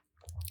video.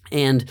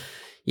 And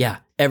yeah,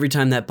 every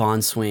time that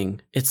Bond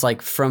swing, it's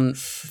like from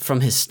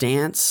his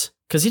stance,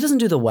 because he doesn't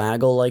do the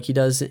waggle like he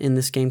does in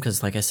this game,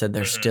 because like I said,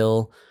 they're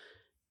still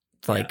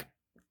like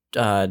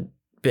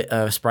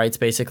sprites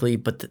basically,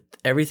 but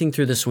everything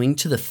through the swing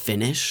to the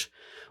finish,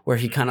 where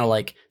he kind of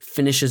like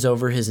finishes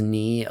over his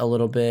knee a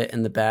little bit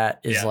and the bat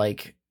is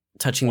like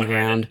touching the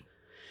ground.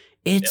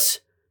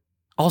 It's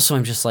also,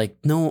 I'm just like,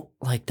 no,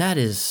 like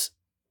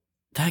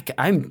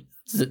I'm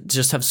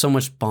just have so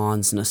much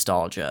Bonds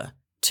nostalgia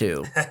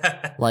too.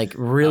 Like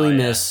really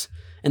miss.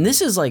 And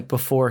this is like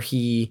before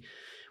he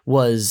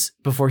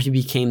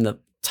became the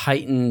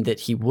Titan that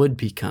he would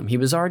become. He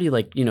was already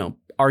like,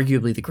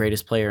 arguably the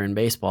greatest player in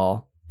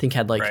baseball. I think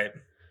had like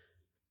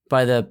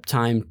by the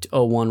time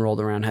 01 rolled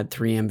around, had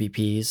 3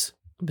 MVPs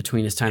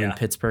between his time in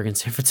Pittsburgh and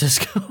San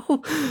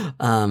Francisco.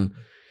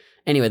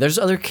 Anyway, there's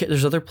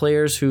other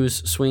players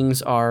whose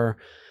swings are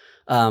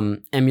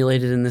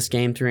emulated in this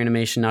game through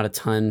animation, not a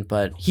ton,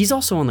 but he's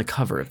also on the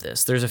cover of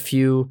this. There's a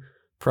few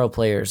pro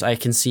players I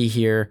can see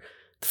here.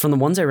 From the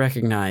ones I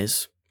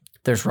recognize,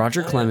 there's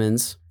Roger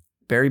Clemens,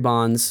 Barry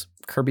Bonds,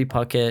 Kirby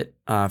Puckett,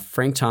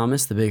 Frank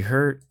Thomas, the Big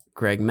Hurt,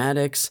 Greg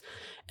Maddux,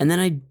 and then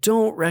I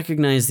don't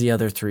recognize the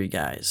other 3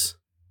 guys.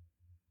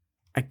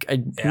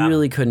 I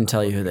really couldn't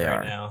tell you who they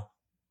are. Now.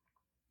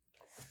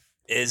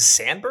 Is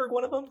Sandberg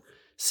one of them?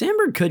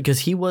 Sandberg could, because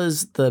he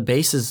was the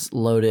bases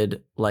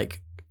loaded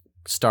like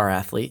star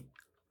athlete.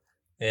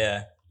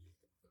 Yeah.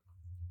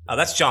 Oh,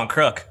 that's John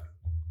Crook.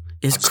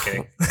 I'm just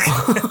kidding.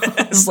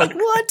 I was like,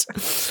 what?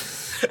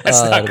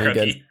 That's not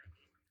Crookie.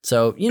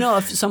 So,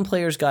 if some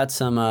players got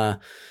some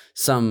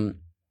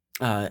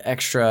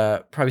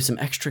extra, probably some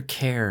extra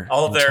care.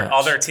 All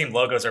their team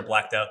logos are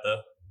blacked out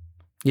though.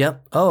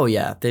 Yep. Oh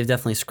yeah, they've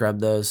definitely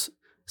scrubbed those.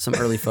 Some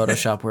early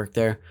Photoshop work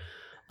there.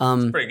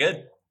 It's pretty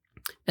good.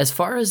 As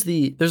far as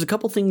there's a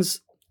couple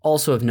things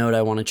also of note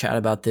I want to chat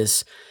about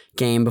this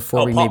game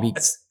before maybe.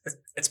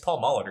 It's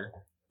Paul Molitor.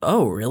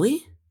 Oh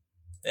really?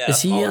 Yeah.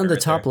 Is he on the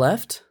top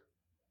left?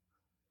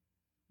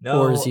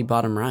 No. Or is he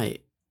bottom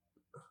right?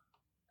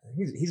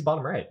 He's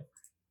bottom right.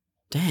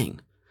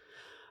 Dang.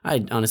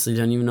 I honestly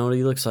don't even know what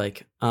he looks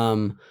like.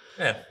 Anyway.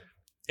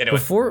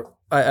 Before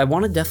I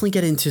want to definitely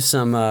get into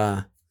some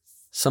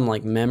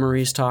like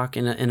memories talk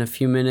in a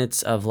few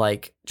minutes of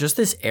like just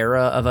this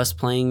era of us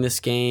playing this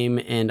game,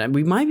 and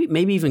we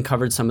maybe even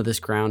covered some of this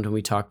ground when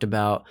we talked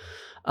about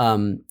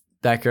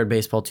Backyard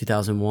Baseball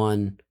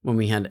 2001 when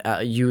we had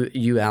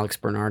you Alex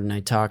Bernard and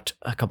I talked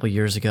a couple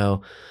years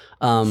ago.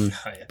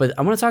 But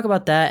I want to talk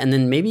about that, and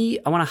then maybe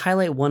I want to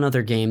highlight one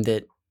other game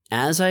that,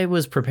 as I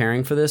was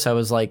preparing for this, I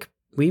was like,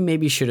 we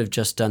maybe should have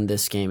just done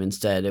this game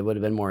instead. It would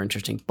have been more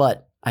interesting,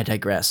 but I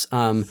digress.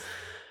 The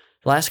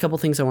last couple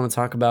things I want to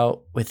talk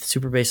about with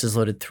Super Bases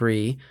Loaded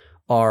 3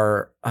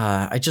 are,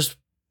 I just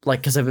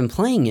like, because I've been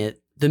playing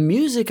it, the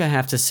music, I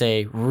have to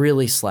say,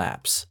 really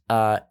slaps.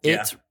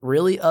 It's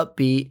really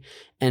upbeat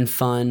and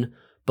fun,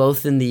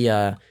 both in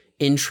the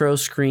intro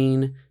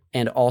screen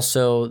and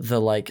also the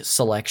like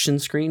selection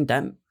screen.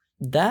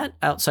 That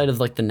outside of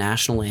like the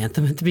national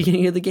anthem at the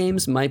beginning of the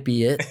games might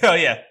be it. Oh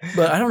yeah.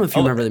 But I don't know if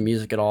you remember the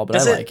music at all, but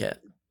I like it.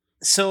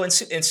 So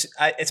it's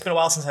been a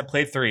while since I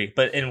played 3,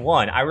 but in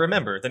 1, I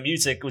remember the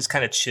music was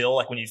kind of chill,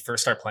 like when you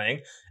first start playing.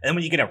 And then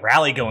when you get a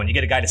rally going, you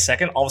get a guy to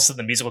second, all of a sudden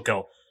the music will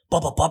go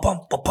bum bum bum bum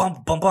bum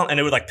bum bum bum, and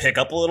it would like pick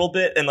up a little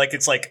bit, and like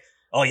it's like,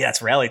 oh yeah,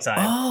 it's rally time.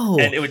 Oh.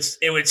 And it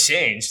would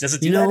change. Does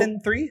it do that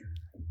in 3?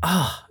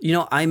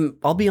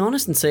 I'll be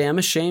honest and say I'm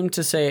ashamed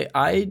to say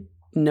I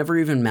never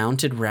even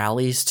mounted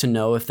rallies to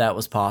know if that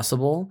was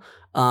possible.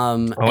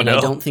 I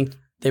don't think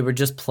they would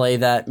just play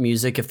that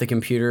music if the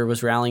computer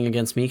was rallying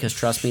against me, because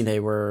trust me, they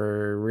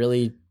were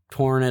really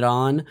pouring it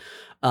on.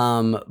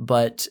 So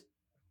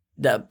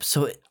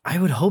I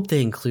would hope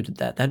they included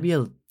that. That'd be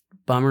a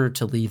bummer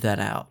to leave that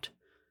out.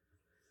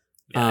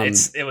 Yeah,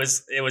 it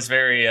was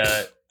very.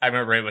 I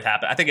remember it would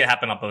happen. I think it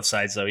happened on both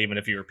sides though. Even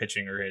if you were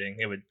pitching or hitting,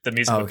 the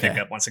music would pick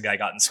up once a guy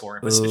got in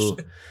scoring position.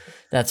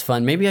 That's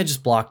fun. Maybe I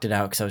just blocked it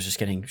out because I was just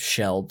getting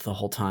shelled the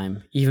whole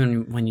time,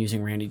 even when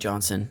using Randy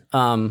Johnson.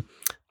 So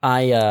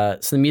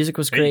the music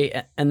was great,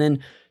 and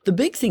then The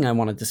big thing I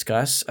want to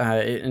discuss,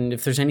 and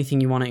if there's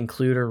anything you want to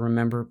include or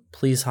remember,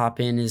 please hop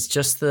in, is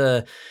just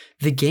the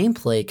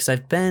gameplay, because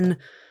I've been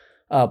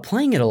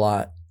playing it a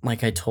lot,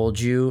 like I told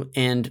you,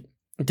 and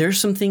there's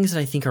some things that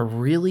I think are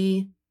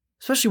really,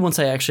 especially once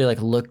I actually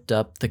like looked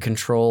up the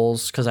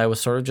controls, because I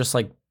was sort of just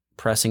like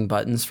pressing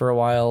buttons for a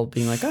while,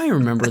 being like, I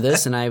remember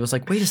this, and I was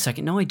like, wait a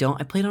second, no, I don't.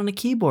 I played on a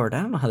keyboard.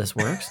 I don't know how this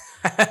works.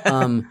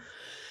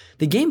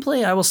 The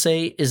gameplay, I will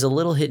say, is a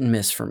little hit and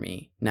miss for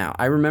me. Now,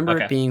 I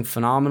remember it being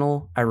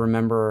phenomenal. I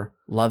remember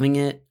loving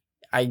it.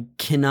 I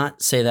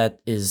cannot say that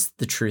is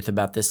the truth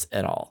about this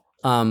at all.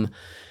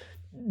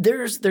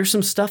 There's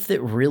some stuff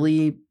that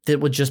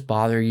would just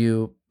bother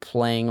you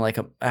playing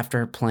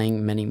after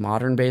playing many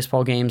modern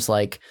baseball games,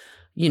 like,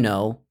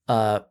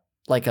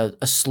 like a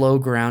slow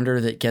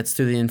grounder that gets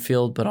through the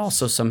infield, but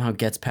also somehow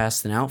gets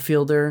past an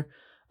outfielder.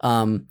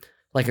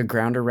 Like a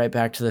grounder right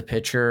back to the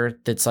pitcher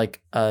that's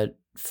like a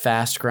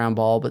fast ground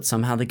ball, but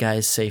somehow the guy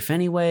is safe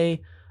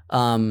anyway.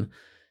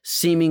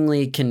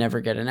 Seemingly can never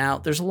get an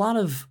out. There's a lot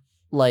of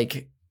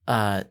like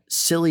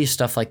silly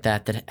stuff like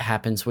that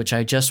happens, which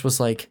I just was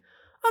like,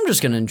 I'm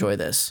just going to enjoy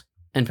this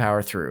and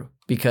power through,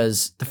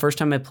 because the first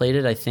time I played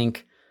it, I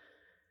think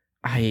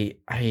I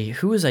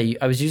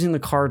was using the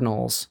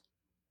Cardinals,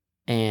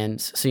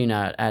 and so, it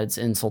adds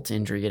insult to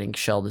injury getting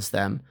shelled as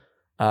them.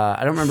 I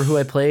don't remember who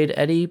I played,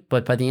 Eddie,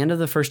 but by the end of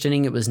the first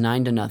inning, it was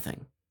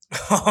 9-0.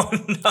 Oh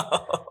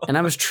no. And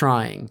I was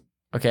trying.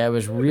 Okay, I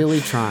was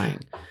really trying.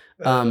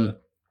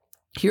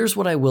 Here's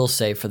what I will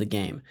say for the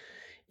game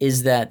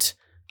is that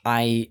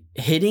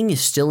hitting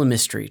is still a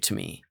mystery to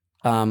me.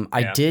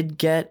 I did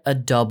get a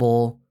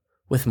double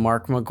with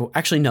Mark McGwire.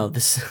 Actually, no,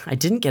 I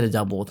didn't get a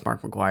double with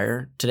Mark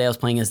McGwire. Today I was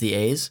playing as the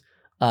A's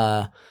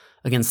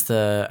against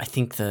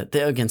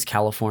against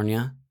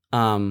California.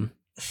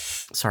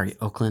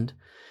 Oakland.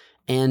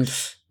 And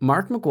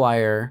Mark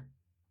McGwire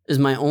is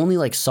my only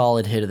like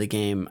solid hit of the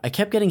game. I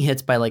kept getting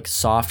hits by like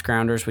soft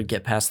grounders would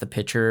get past the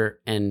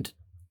pitcher and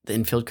the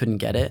infield couldn't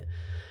get it.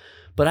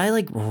 But I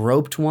like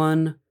roped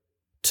one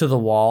to the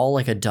wall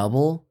like a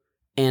double,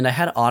 and I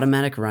had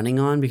automatic running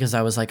on because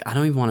I was like, I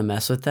don't even want to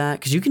mess with that,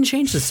 because you can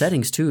change the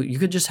settings too. You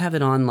could just have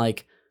it on,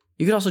 like,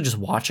 you could also just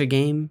watch a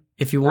game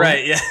if you want.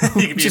 Right, yeah.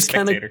 You could be a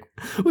spectator.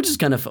 Which is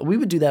kind of fun. We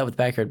would do that with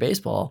Backyard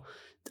Baseball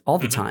all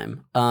the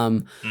time.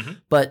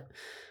 But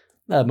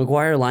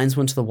McGwire lines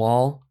one to the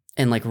wall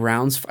and like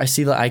rounds. I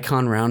see the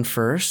icon round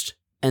first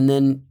and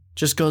then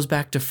just goes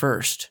back to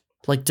first.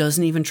 Like,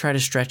 doesn't even try to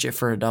stretch it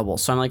for a double.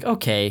 So I'm like,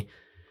 okay,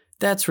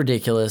 that's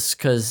ridiculous,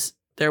 because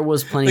there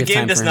was plenty of time. The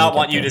game does not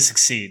want you to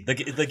succeed.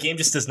 The game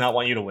just does not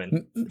want you to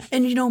win.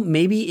 And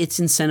maybe it's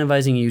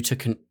incentivizing you to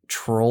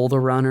control the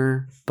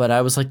runner, but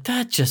I was like,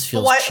 that just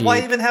feels cheap.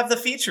 Why even have the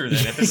feature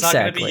then if it's not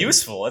going to be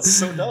useful? It's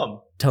so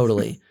dumb.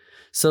 Totally.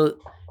 So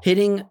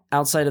hitting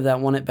outside of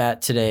that one at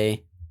bat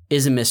today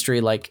is a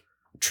mystery, like,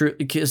 true,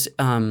 because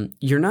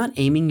you're not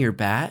aiming your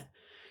bat.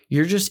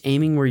 You're just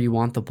aiming where you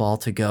want the ball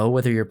to go,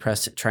 whether you're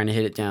trying to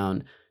hit it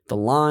down the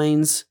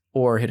lines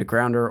or hit a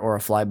grounder or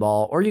a fly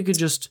ball, or you could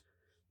just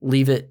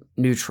leave it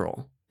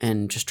neutral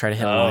and just try to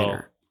hit a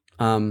liner.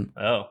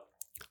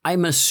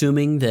 I'm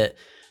assuming that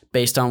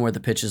based on where the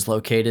pitch is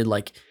located,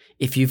 like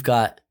if you've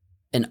got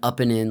an up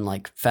and in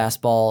like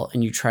fastball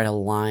and you try to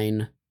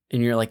line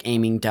and you're like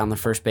aiming down the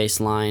first base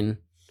line,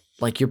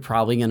 like you're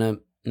probably going to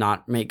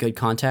not make good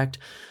contact.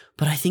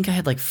 But I think I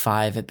had like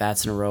 5 at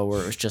bats in a row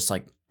where it was just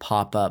like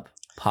pop up,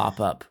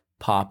 pop up,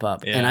 pop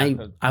up. Yeah,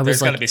 and I was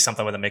there's like, going to be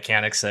something with the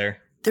mechanics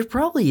there. There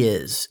probably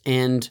is.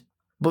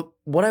 But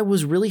what I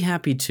was really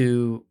happy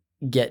to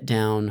get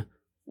down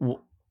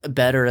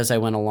better as I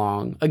went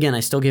along, again,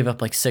 I still gave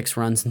up like 6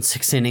 runs in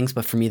 6 innings,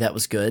 but for me that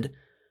was good,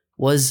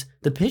 was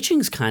the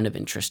pitching's kind of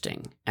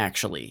interesting,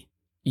 actually.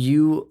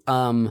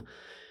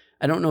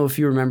 I don't know if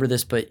you remember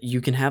this, but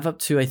you can have up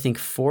to, I think,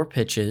 4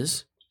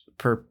 pitches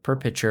per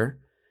pitcher.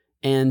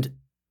 And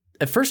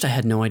at first I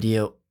had no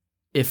idea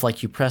if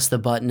like you press the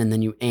button and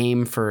then you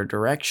aim for a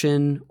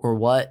direction or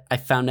what. I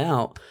found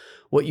out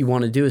what you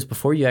want to do is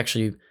before you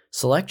actually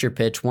select your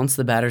pitch, once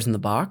the batter's in the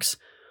box,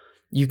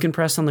 you can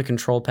press on the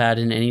control pad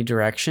in any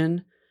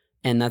direction,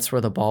 and that's where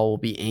the ball will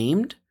be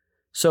aimed.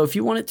 So if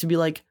you want it to be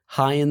like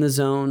high in the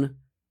zone,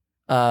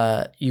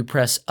 you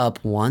press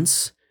up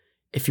once.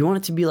 If you want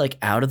it to be like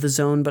out of the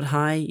zone but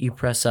high, you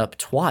press up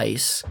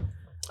twice.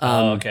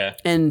 Okay.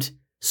 And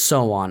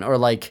so on. Or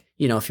like,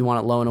 if you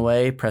want it low and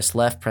away, press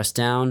left, press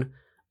down.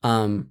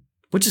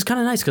 Which is kind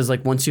of nice because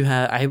like once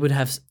I would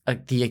have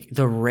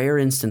the rare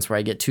instance where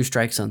I get 2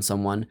 strikes on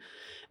someone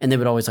and they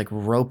would always like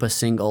rope a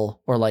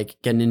single or like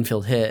get an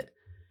infield hit.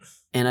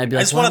 And I'd be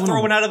like, I just want to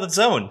throw one out of the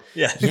zone.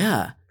 Yeah.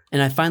 Yeah.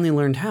 And I finally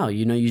learned how,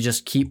 you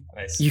just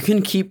you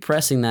can keep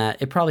pressing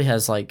that. It probably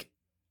has like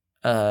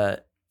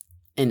an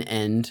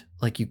end,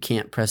 like you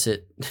can't press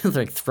it,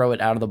 like throw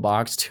it out of the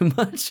box too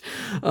much.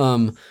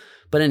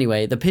 But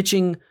anyway, the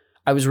pitching,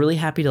 I was really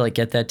happy to like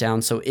get that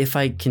down. So if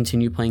I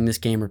continue playing this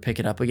game or pick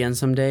it up again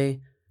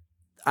someday,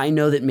 I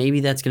know that maybe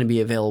that's going to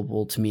be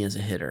available to me as a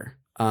hitter.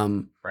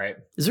 Right.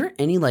 Is there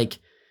any like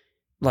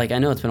I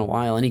know it's been a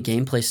while, any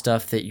gameplay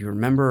stuff that you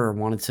remember or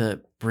wanted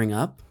to bring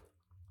up?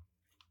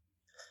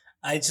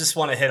 I just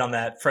want to hit on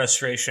that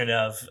frustration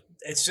of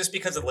it's just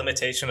because of the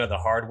limitation of the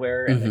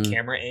hardware and the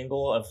camera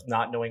angle of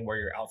not knowing where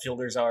your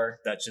outfielders are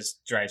that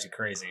just drives you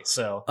crazy.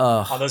 So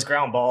on those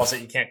ground balls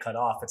that you can't cut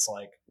off, it's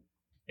like,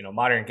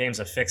 modern games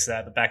have fixed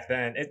that. But back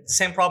then, it's the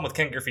same problem with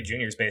Ken Griffey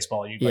Jr.'s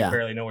baseball. You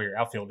barely know where your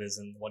outfield is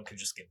and one could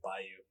just get by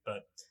you.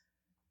 But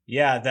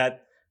yeah,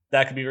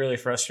 that could be really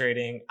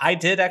frustrating. I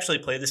did actually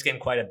play this game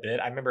quite a bit.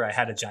 I remember I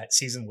had a Giant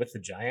season with the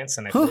Giants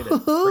and I played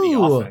it pretty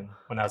often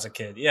when I was a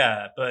kid.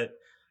 Yeah, but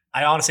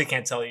I honestly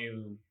can't tell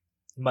you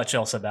much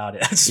else about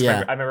it.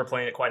 I remember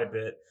playing it quite a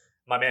bit.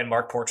 My man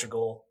Mark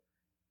Portugal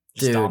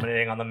just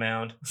dominating on the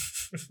mound.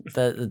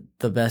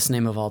 the best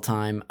name of all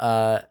time.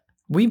 I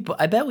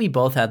bet we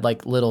both had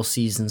like little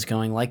seasons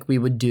going like we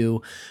would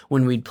do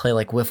when we'd play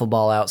like wiffle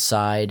ball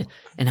outside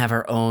and have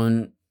our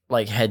own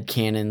like head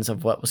canons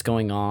of what was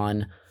going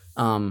on.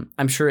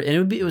 I'm sure,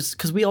 and it was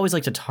because we always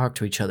like to talk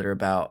to each other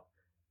about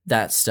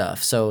that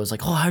stuff. So it was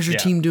like, oh, how's your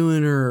team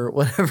doing or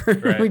whatever.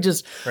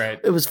 Right.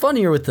 It was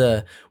funnier with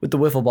the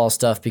wiffle ball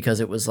stuff because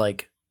it was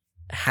like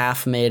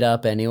half made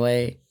up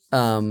anyway.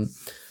 But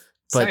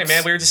sorry,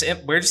 man, we were just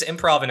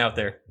improvising out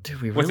there,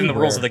 dude, we really within the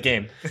rules of the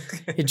game.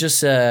 It just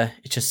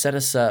set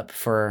us up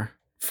for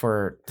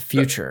the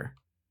future.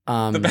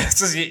 The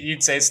best is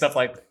you'd say stuff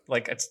like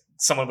it's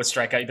someone would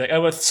strike out. You'd be like,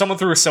 oh, if someone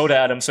threw a soda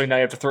at him, so now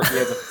you have to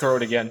throw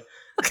it again.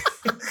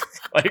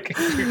 Like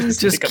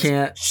just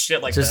can't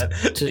shit like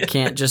that. Just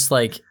can't just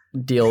like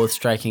deal with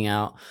striking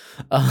out.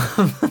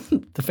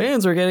 The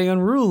fans are getting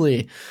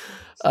unruly.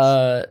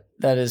 That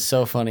is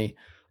so funny.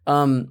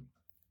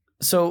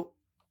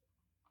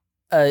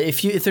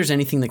 If there's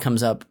anything that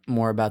comes up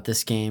more about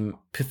this game,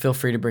 feel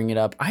free to bring it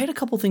up. I had a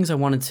couple things I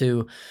wanted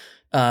to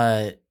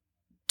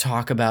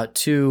talk about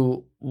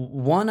too.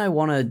 One, I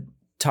want to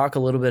talk a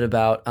little bit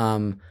about.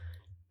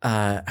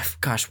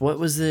 What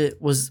was it?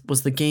 Was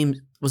the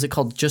game? Was it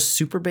called just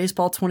Super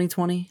Baseball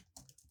 2020?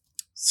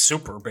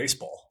 Super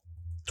Baseball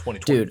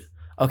 2020. Dude,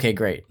 okay,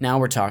 great. Now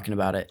we're talking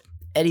about it.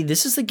 Eddie,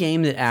 this is the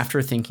game that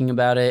after thinking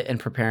about it and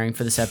preparing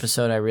for this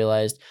episode, I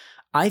realized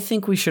I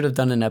think we should have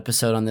done an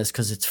episode on this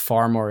because it's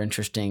far more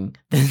interesting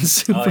than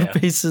Super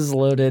Bases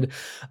Loaded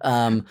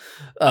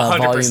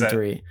Volume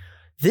 3.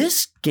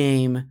 This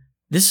game,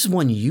 this is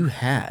one you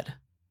had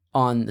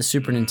on the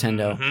Super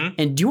Nintendo. Mm-hmm.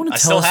 And do you want to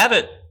tell us? I still have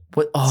it.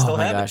 What? Oh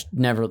my gosh!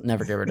 Never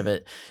get rid of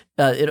it.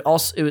 It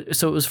was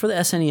for the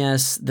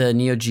SNES, the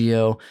Neo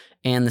Geo,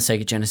 and the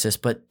Sega Genesis.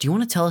 But do you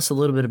want to tell us a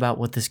little bit about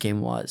what this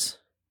game was?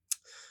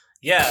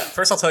 Yeah.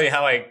 First, I'll tell you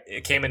how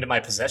it came into my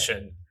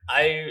possession.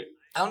 I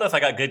don't know if I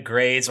got good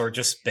grades or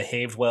just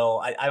behaved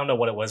well. I don't know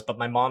what it was, but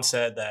my mom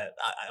said that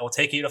I will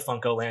take you to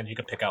Funko Land. You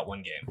can pick out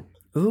one game.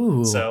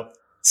 Ooh. So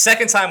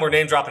second time we're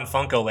name dropping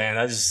Funko Land.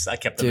 I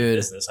kept them in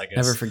business. I guess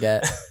never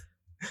forget.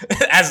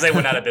 As they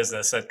went out of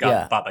business, it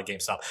got bought by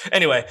GameStop.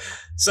 Anyway,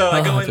 so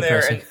I go in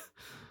there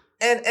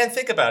and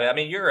think about it. I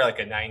mean, you're like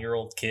a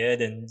 9-year-old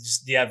kid, and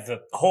you have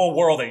the whole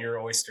world at your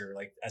oyster.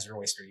 Like as your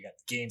oyster, you got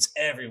games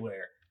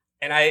everywhere.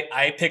 And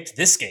I picked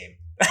this game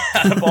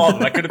out of all of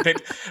them. I could have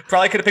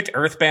picked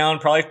Earthbound.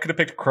 Probably could have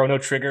picked Chrono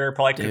Trigger.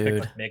 Probably could have picked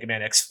like Mega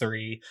Man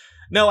X3.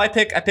 No, I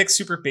picked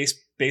Super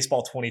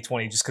Baseball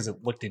 2020 just because it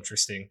looked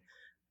interesting.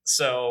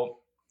 So.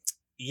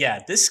 Yeah,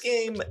 this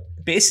game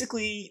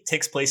basically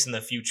takes place in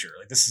the future.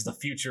 Like this is the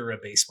future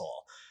of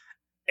baseball,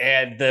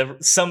 and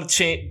some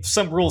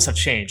rules have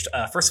changed.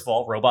 First of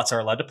all, robots are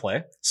allowed to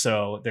play,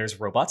 so there's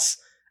robots.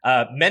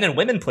 Men and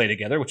women play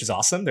together, which is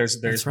awesome. There's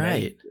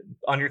men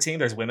on your team,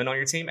 there's women on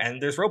your team,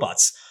 and there's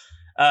robots.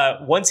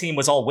 One team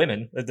was all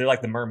women. They're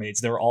like the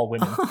mermaids. They were all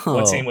women.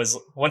 Oh.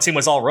 One team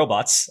was all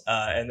robots,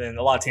 and then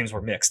a lot of teams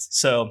were mixed.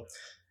 So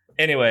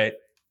anyway,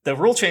 the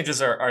rule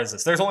changes are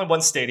this. There's only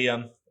one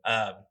stadium.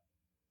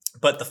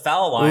 But the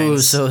foul lines. Ooh,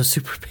 so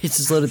Super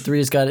Bases Loaded 3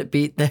 has got it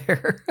beat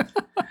there.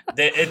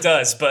 It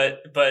does,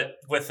 but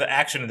with the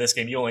action of this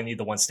game, you only need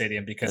the one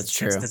stadium because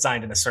it's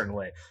designed in a certain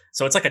way.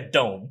 So it's like a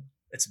dome.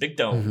 It's a big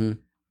dome, mm-hmm.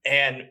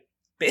 and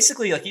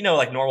basically,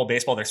 like normal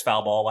baseball, there's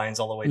foul ball lines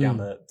all the way down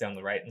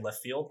the right and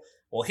left field.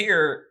 Well,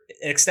 here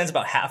it extends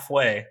about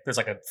halfway. There's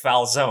like a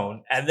foul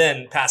zone, and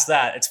then past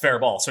that, it's fair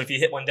ball. So if you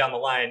hit one down the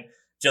line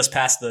just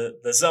past the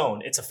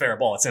zone, it's a fair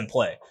ball. It's in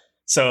play.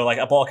 So like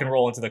a ball can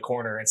roll into the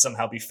corner and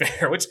somehow be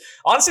fair, which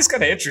honestly is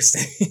kind of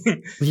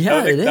interesting.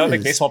 Yeah, that would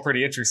make baseball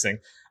pretty interesting.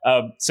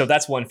 So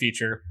that's one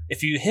feature.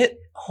 If you hit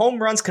home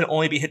runs, can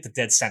only be hit to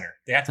dead center.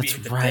 They have to be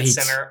hit to dead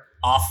center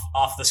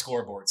off the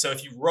scoreboard. So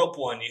if you rope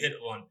one, you hit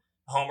one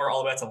homer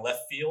all the way out to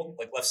left field,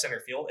 like left center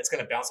field, it's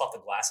going to bounce off the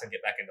glass and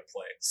get back into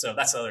play. So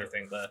that's the other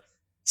thing. The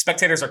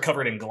spectators are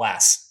covered in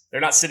glass. They're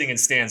not sitting in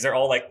stands. They're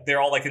all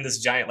like in this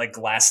giant like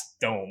glass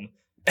dome.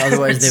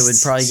 Otherwise, they would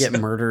probably get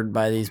murdered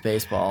by these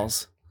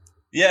baseballs.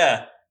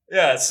 Yeah.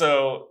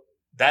 So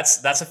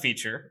that's a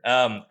feature.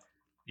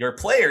 Your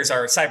players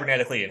are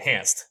cybernetically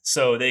enhanced,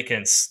 so they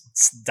can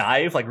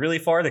dive like really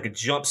far. They could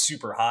jump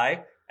super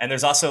high, and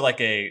there's also like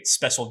a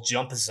special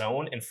jump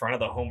zone in front of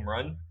the home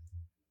run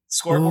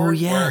scoreboard. Oh,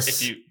 yes. Where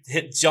if you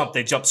hit jump,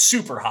 they jump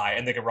super high,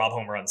 and they can rob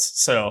home runs.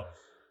 So,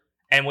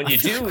 And when I you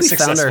feel do like we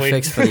found our successfully,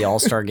 fix for the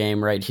All-Star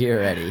game right here,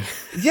 Eddie.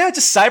 yeah,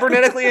 just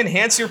cybernetically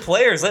enhance your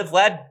players. Let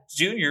Vlad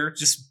Jr.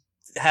 just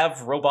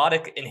have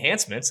robotic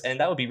enhancements, and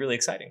that would be really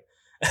exciting.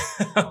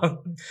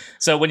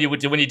 So when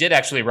you did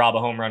actually rob a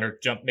home run or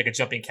make a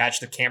jumping catch,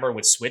 the camera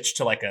would switch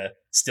to like a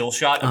still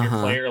shot of your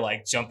player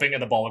like jumping,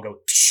 and the ball would go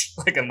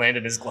like and land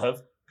in his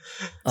glove.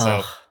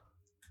 So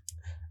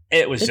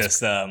it was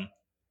just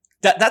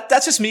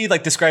that's just me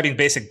like describing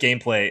basic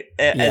gameplay.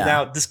 And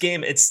now this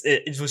game,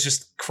 it was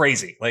just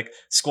crazy. Like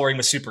scoring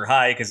was super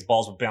high because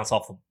balls would bounce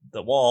off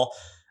the wall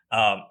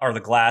or the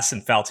glass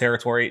in foul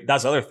territory.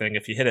 That's the other thing.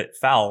 If you hit it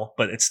foul,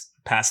 but it's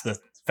past the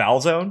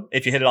foul zone,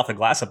 if you hit it off the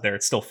glass up there,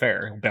 it's still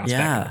fair. It'll bounce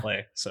back into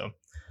play. So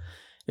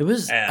it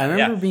was. I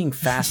remember being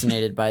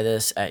fascinated by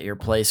this at your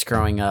place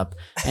growing up,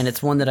 and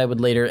it's one that I would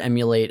later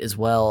emulate as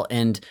well.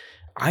 And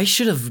I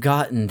should have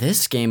gotten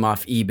this game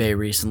off eBay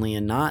recently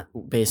and not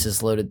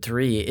Bases Loaded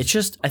 3. It's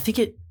just, I think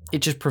it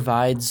just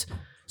provides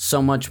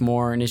so much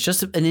more, and it's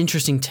just an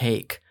interesting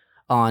take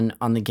on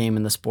the game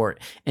and the sport.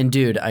 And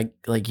dude,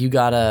 you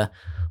gotta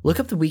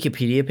look up the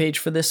Wikipedia page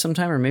for this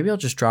sometime, or maybe I'll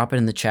just drop it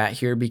in the chat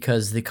here,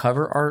 because the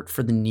cover art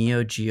for the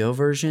Neo Geo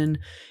version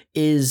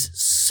is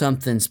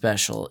something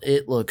special.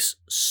 It looks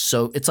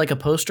it's like a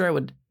poster I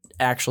would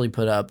actually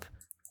put up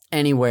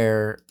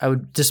anywhere. I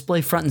would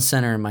display front and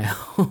center in my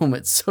home.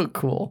 It's so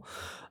cool.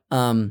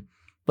 But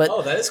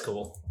that is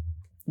cool.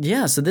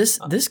 Yeah. So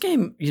this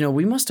game,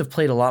 we must have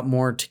played a lot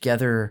more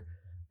together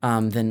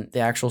than the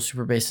actual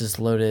Super Bases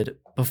Loaded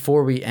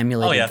before we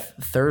emulated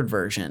the third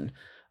version.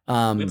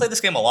 We played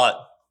this game a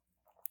lot.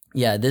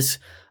 Yeah.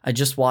 I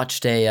just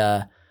watched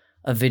a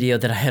video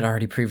that I had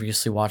already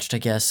previously watched, I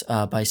guess,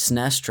 by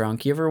SNES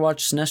Drunk. You ever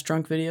watch SNES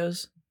Drunk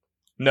videos?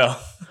 No.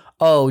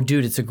 Oh,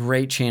 dude, it's a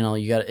great channel.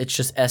 It's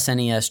just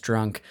SNES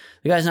Drunk.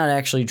 The guy's not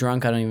actually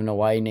drunk. I don't even know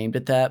why he named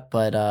it that,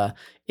 but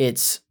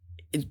it's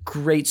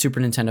great Super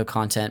Nintendo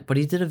content. But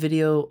he did a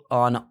video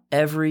on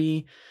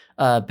every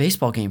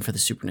baseball game for the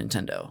Super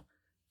Nintendo,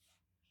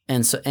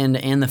 and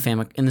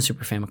the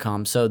Super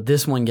Famicom. So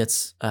this one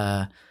gets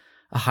a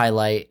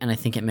highlight, and I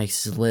think it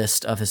makes his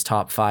list of his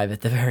top 5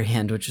 at the very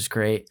end, which is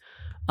great.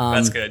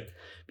 That's good.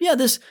 Yeah,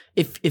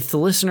 if the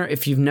listener,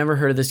 if you've never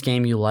heard of this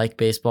game, you like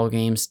baseball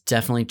games,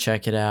 definitely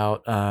check it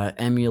out.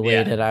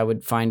 Emulate it. I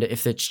would find it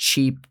if it's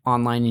cheap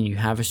online and you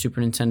have a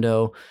Super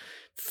Nintendo,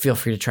 feel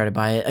free to try to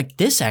buy it. Like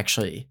this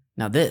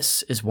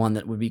is one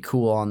that would be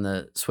cool on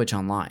the Switch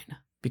Online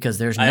because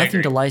there's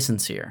nothing to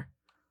license here.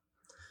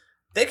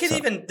 They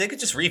could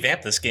just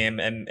revamp this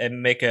game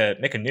and make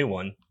a new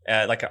one,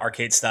 like an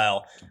arcade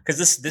style,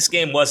 because this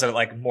game was a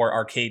like more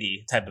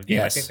arcadey type of game.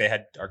 Yes. I think they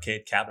had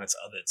arcade cabinets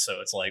of it,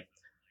 so it's like.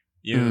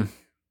 You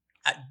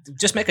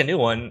just make a new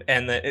one,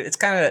 and it's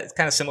kind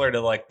of similar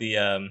to like the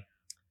I'm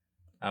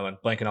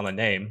blanking on the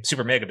name,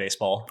 Super Mega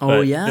Baseball.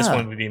 Oh yeah, this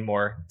one would be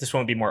more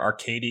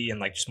arcadey and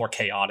like just more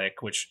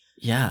chaotic. Which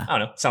I don't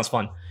know, sounds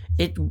fun.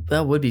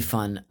 That would be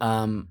fun.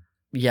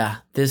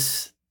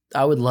 This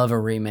I would love a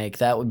remake.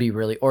 That would be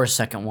really, or a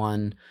second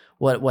one.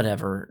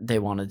 Whatever they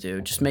want to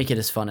do, just make it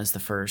as fun as the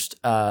first.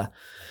 There's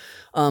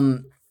a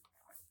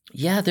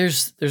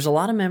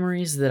lot of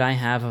memories that I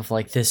have of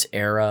like this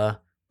era.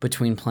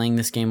 Between playing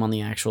this game on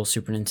the actual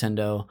Super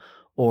Nintendo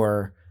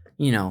or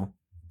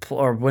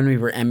when we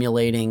were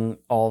emulating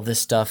all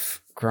this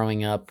stuff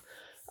growing up.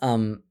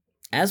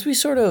 As we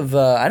sort of,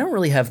 I don't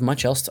really have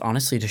much else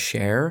honestly to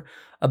share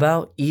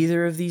about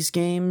either of these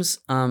games.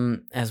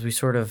 As we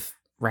sort of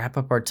wrap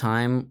up our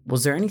time,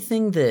 was there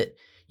anything that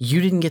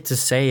you didn't get to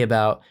say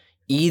about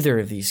either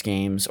of these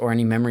games or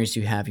any memories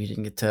you have you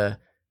didn't get to,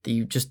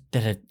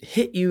 that had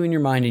hit you in your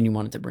mind and you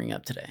wanted to bring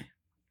up today?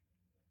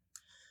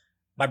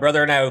 My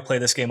brother and I would play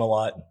this game a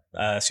lot.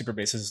 Super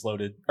Bases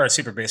Loaded, or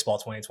Super Baseball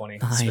 2020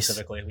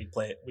 specifically. We'd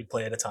play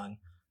it a ton.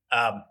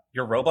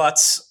 Your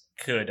robots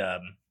could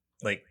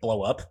like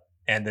blow up,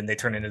 and then they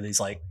turn into these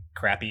like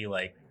crappy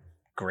like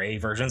gray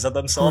versions of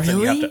themselves,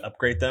 and you have to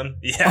upgrade them.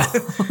 Yeah.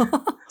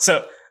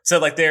 so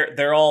like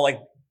they're all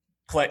like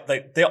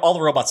all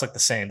the robots look the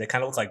same. They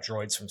kind of look like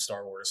droids from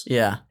Star Wars.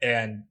 Yeah.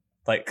 And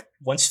like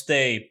once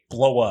they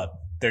blow up,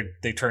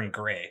 they turn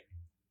gray.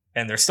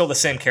 And they're still the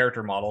same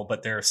character model,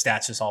 but their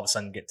stats just all of a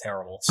sudden get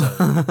terrible. So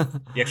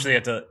you actually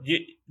have to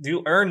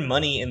you earn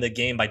money in the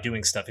game by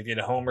doing stuff. If you hit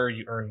a homer,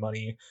 you earn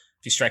money.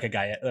 If you strike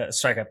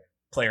a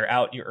player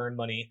out, you earn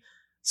money.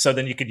 So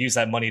then you could use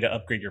that money to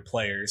upgrade your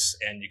players,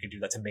 and you could do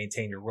that to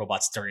maintain your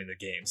robots during the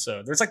game.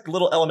 So there's like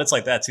little elements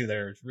like that too that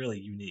are really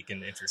unique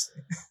and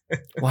interesting.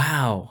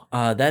 Wow,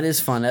 that is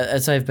fun.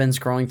 As I've been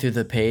scrolling through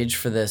the page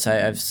for this,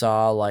 I've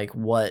saw like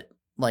what.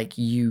 Like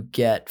you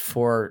get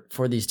for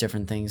these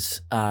different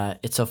things.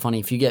 It's so funny.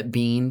 If you get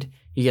beaned,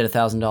 you get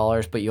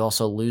 $1,000, but you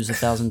also lose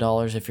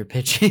 $1,000 if you're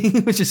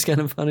pitching, which is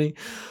kind of funny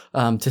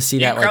to see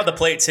that. You crowd the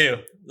plate too.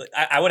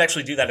 I would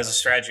actually do that as a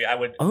strategy.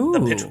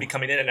 The pitch would be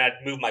coming in, and I'd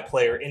move my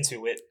player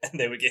into it, and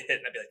they would get hit,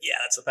 and I'd be like, "Yeah,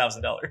 that's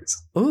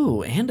 $1,000."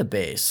 Ooh, and a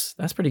base.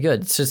 That's pretty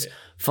good. It's just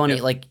funny.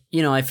 Yeah. Like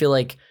I feel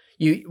like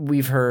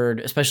we've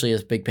heard, especially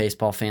as big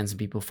baseball fans and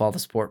people who follow the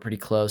sport pretty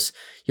close,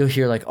 you'll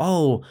hear like,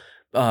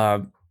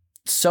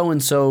 so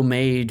and so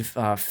made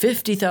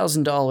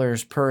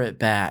 $50,000 per at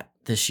bat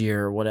this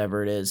year or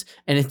whatever it is,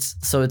 and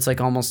it's like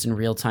almost in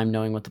real time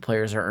knowing what the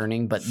players are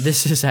earning, but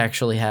this is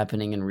actually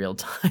happening in real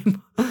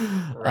time.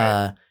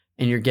 Right.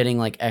 And you're getting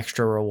like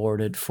extra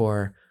rewarded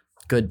for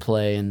good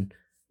play and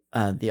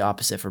the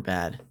opposite for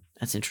bad.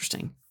 That's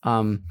interesting.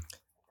 And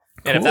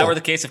if that were the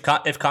case,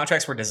 if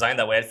contracts were designed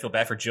that way, I'd feel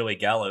bad for Joey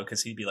Gallo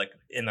because he'd be like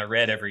in the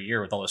red every year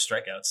with all those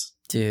strikeouts.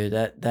 Dude,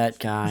 that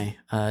guy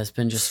has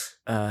been just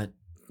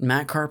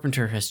Matt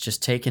Carpenter has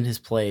just taken his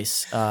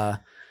place. Oh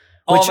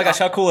my gosh,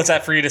 how cool is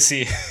that for you to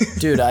see?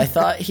 Dude, I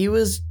thought he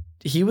was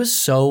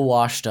so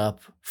washed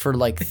up for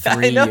like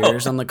 3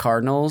 years on the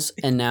Cardinals,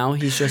 and now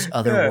he's just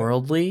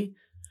otherworldly.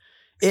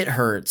 It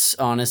hurts,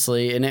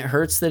 honestly, and it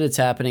hurts that it's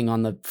happening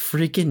on the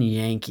freaking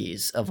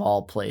Yankees of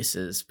all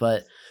places.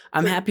 But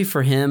I'm happy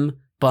for him.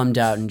 Bummed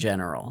out in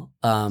general.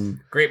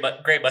 Great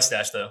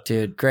mustache though,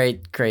 dude.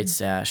 Great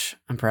stash.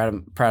 I'm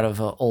proud of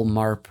old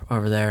Marp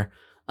over there.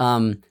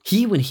 When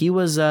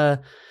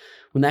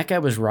that guy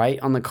was right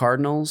on the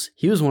Cardinals,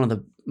 he was one of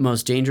the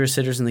most dangerous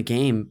hitters in the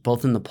game,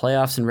 both in the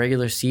playoffs and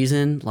regular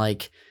season.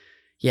 Like,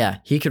 yeah,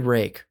 he could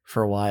rake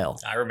for a while.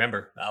 I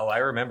remember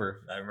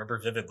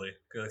vividly.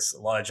 There's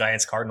a lot of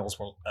Giants Cardinals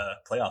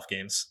playoff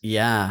games.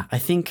 Yeah, I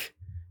think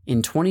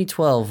in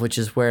 2012, which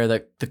is where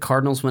the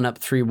Cardinals went up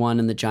 3-1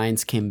 and the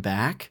Giants came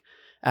back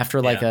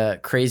after like a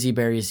crazy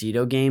Barry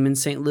Zito game in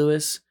St.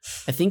 Louis.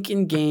 I think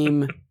in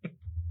game,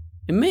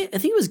 I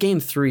think it was game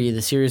 3.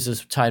 The series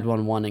was tied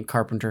 1-1 and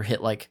Carpenter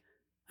hit like,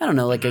 I don't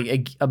know, like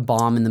a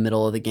bomb in the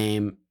middle of the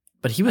game.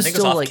 But he was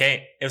still like,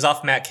 it was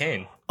off Matt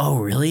Cain. Oh,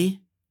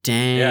 really?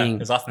 Dang. Yeah, it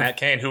was off Matt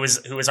Cain, who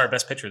was our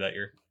best pitcher that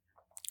year.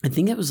 I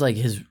think it was like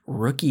his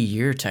rookie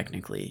year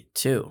technically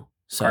too.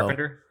 So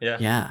Carpenter, yeah.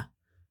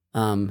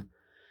 Yeah.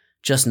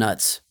 Just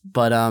nuts.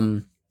 But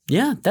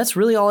yeah, that's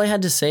really all I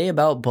had to say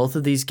about both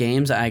of these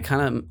games. I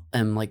kind of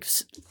am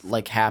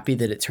like happy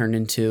that it turned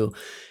into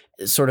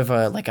sort of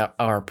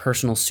our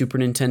personal Super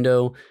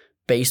Nintendo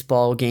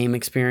baseball game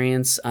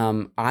experience.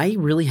 I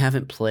really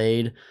haven't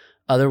played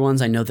other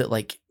ones. I know that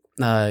like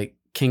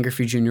Ken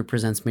Griffey Jr.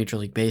 Presents Major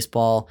League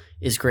Baseball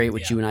is great,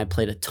 which you and I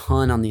played a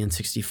ton on the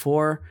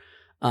N64.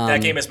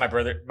 That game is my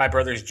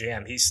brother's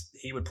jam.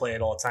 He would play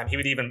it all the time. He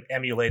would even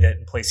emulate it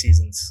and play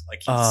seasons.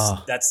 Like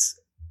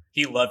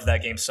he loved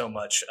that game so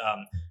much.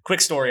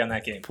 Quick story on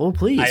that game. Oh,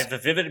 please. I have a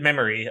vivid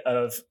memory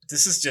of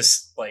this is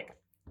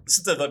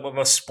the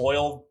most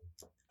spoiled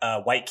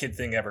white kid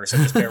thing ever. So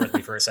just bear with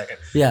me for a second.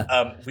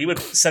 Yeah. We would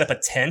set up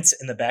a tent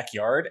in the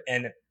backyard,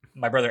 and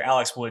my brother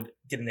Alex would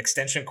get an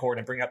extension cord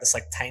and bring out this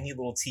like tiny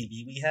little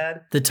TV we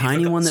had. The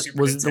tiny one that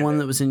was the one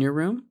that was in your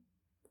room?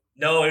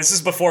 No, this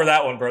is before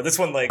that one, bro. This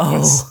one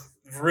was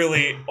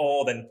really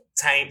old and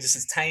tiny, just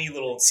this tiny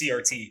little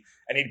CRT.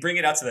 And he'd bring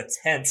it out to the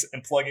tent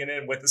and plug it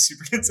in with the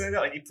Super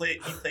Nintendo, and he'd play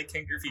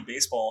Ken Griffey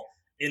baseball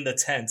in the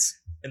tent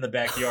in the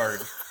backyard.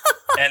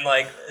 And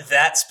like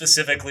that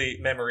specifically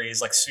memory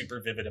is like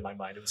super vivid in my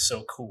mind. It was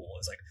so cool.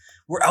 It's like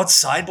we're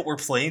outside, but we're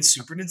playing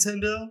Super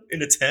Nintendo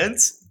in a tent.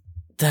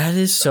 That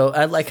is so.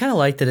 I kind of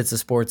like that it's a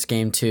sports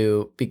game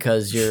too,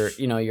 because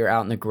you're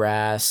out in the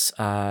grass,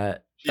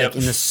 like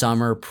in the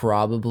summer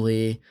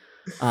probably.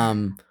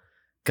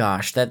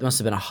 Gosh, that must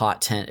have been a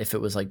hot tent if it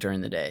was like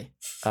during the day.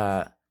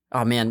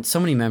 Oh man, so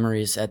many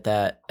memories at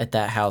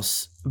that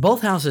house.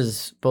 Both the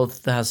houses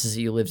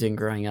that you lived in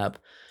growing up,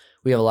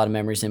 we have a lot of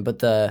memories in.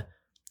 But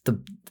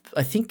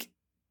I think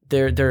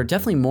there are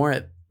definitely more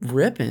at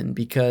Ripon,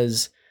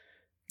 because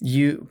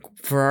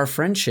for our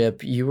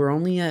friendship, you were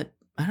only at,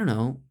 I don't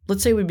know,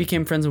 let's say we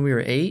became friends when we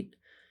were 8.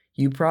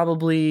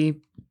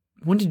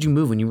 When did you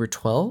move? When you were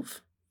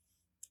 12?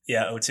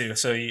 Yeah, 2002.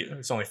 So it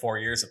was only 4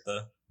 years at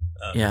the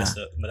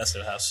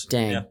Modesto house.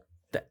 Dang. Yeah.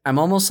 I'm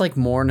almost like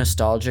more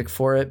nostalgic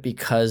for it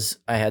because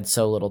I had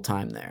so little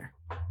time there.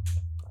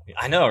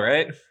 I know,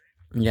 right?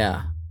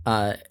 Yeah.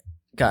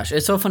 Gosh,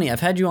 it's so funny. I've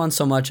had you on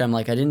so much. I'm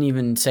like, I didn't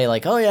even say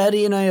like, oh yeah,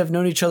 Eddie and I have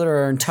known each other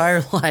our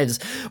entire lives.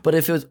 But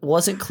if it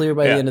wasn't clear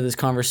by the end of this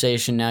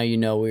conversation, now you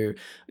know we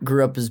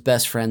grew up as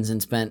best friends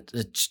and spent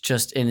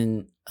just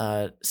an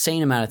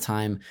insane amount of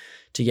time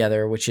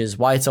together, which is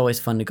why it's always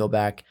fun to go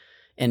back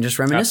and just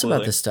reminisce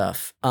about this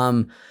stuff.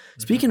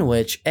 Speaking of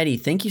which, Eddie,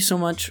 thank you so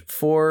much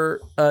for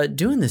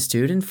doing this,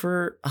 dude, and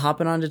for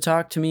hopping on to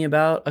talk to me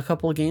about a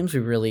couple of games we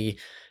really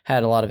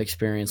had a lot of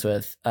experience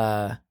with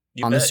on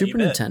the Super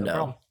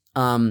Nintendo.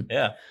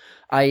 Yeah.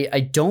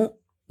 I don't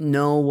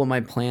know what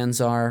my plans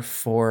are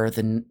for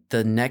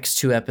the next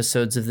 2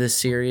 episodes of this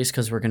series,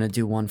 because we're going to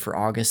do one for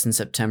August and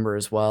September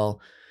as well,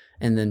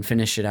 and then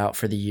finish it out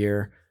for the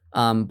year.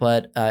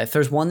 But if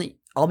there's one that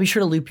I'll be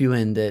sure to loop you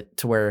in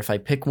to where if I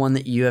pick one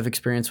that you have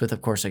experience with,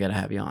 of course I got to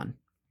have you on.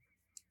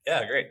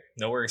 Yeah, great.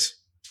 No worries.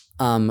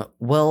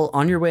 Well,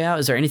 on your way out,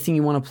 is there anything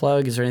you want to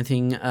plug? Is there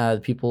anything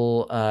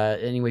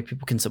any way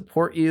people can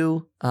support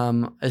you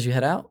as you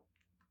head out?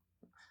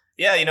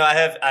 Yeah,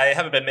 I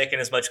haven't been making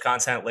as much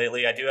content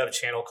lately. I do have a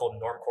channel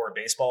called Normcore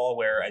Baseball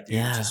where I do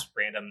just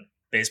random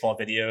baseball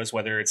videos,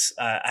 whether it's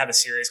I have a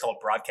series called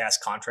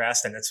Broadcast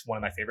Contrast, and it's one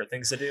of my favorite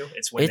things to do.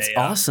 It's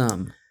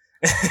awesome.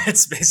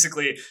 It's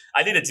basically,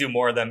 I need to do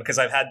more of them because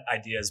I've had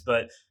ideas,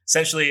 but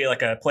essentially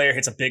like a player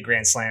hits a big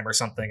grand slam or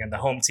something and the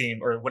home team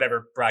or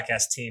whatever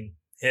broadcast team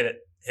hit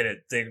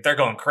it. They're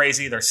going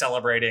crazy. They're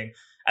celebrating.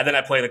 And then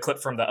I play the clip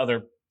from the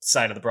other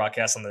side of the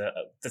broadcast on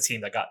the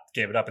team that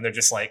gave it up. And they're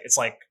just like, it's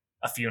like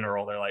a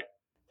funeral. They're like,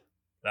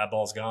 that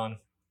ball's gone.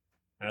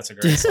 And that's a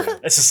great slam.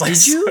 It's just like,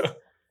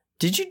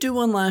 did you do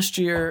one last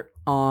year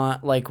on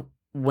like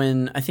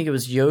when I think it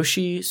was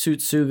Yoshi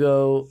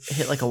Tsutsugo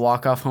hit like a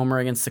walk-off homer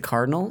against the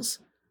Cardinals?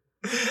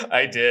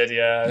 I did,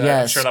 yeah.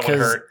 Yes, I'm sure that one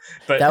hurt.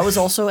 But that was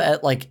also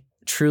at like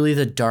truly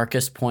the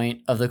darkest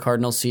point of the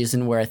Cardinals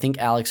season where I think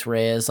Alex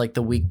Reyes, like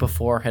the week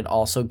before, had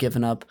also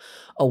given up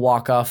a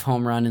walk-off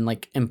home run and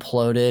like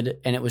imploded,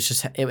 and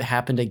it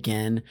happened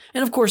again.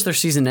 And of course their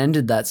season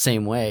ended that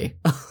same way.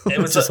 It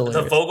was the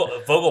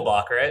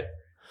Vogelbach, right?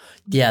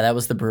 Yeah, that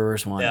was the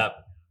Brewers one. Yeah.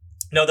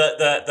 No,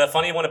 the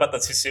funny one about the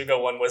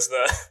Tsutsugo one was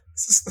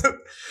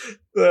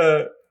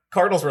the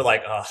Cardinals were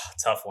like, oh,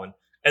 tough one.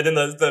 And then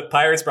the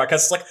Pirates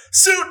broadcast is like,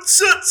 Sugio!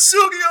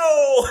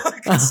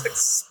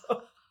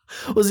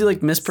 Was he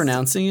like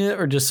mispronouncing it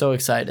or just so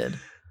excited?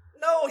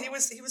 No, he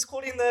was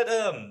quoting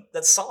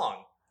that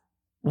song.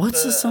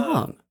 What's the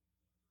song?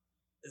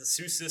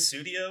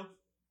 Studio?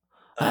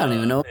 I don't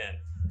even know. Man.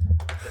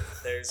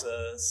 There's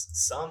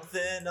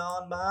something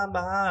on my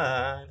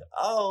mind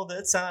all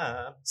the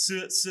time.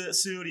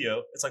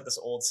 Studio. It's like this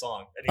old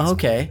song.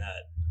 Okay.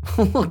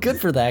 Well,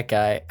 good for that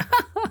guy.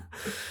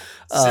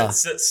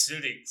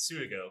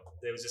 Studio.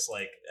 It was just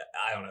like,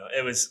 I don't know.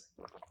 It was,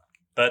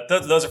 but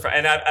those are fun.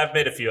 And I've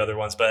made a few other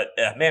ones. But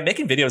man,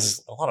 making videos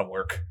is a lot of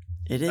work.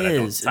 It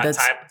is.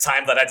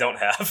 Time that I don't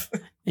have.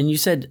 And you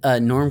said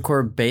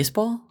Normcore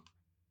Baseball?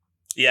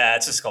 Yeah,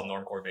 it's just called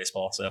Normcore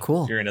Baseball. So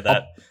cool. If you're into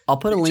that, I'll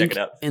put a link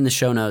in the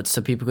show notes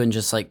so people can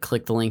just like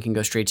click the link and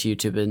go straight to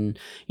YouTube and,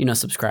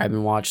 subscribe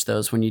and watch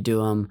those when you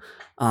do them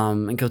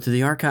and go through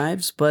the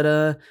archives.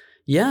 But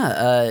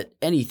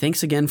Eddie,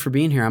 thanks again for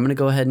being here. I'm going to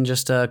go ahead and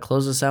just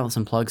close this out with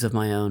some plugs of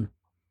my own.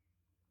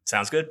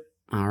 Sounds good.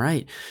 All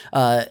right.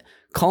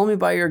 Call Me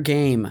By Your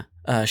Game.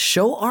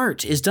 Show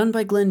art is done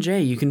by Glenn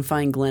J. You can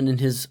find Glenn and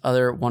his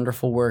other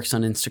wonderful works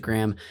on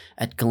Instagram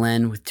at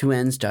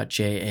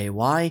Glenn.jay.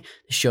 The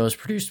show is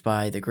produced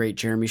by the great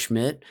Jeremy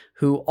Schmidt,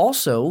 who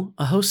also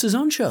hosts his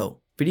own show,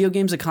 Video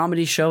Games, a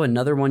Comedy Show,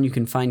 another one you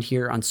can find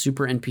here on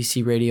Super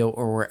NPC Radio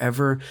or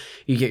wherever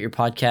you get your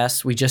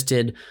podcasts. We just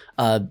did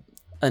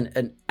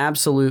an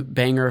absolute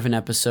banger of an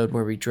episode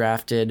where we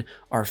drafted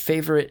our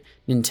favorite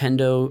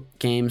Nintendo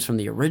games from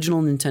the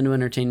original Nintendo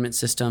Entertainment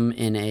System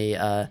in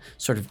a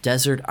sort of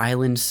desert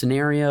island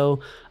scenario.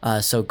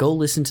 So go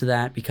listen to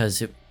that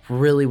because it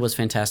really was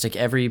fantastic.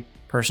 Every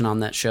person on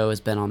that show has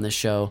been on this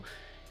show.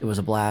 It was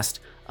a blast.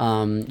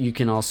 You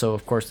can also,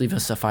 of course, leave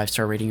us a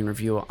 5-star rating and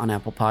review on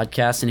Apple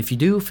Podcasts. And if you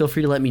do, feel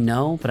free to let me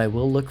know, but I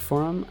will look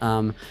for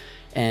them.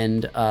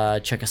 And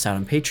check us out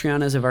on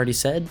Patreon, as I've already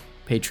said.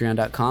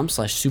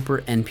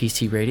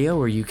 Patreon.com/SuperNPCRadio,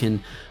 where you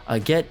can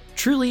get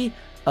truly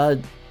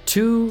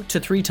 2 to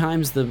 3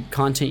 times the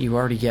content you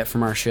already get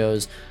from our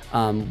shows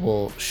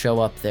will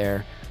show up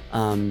there.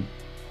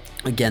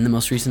 Again, the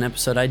most recent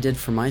episode I did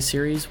for my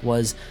series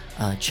was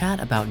a chat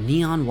about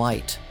Neon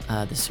White,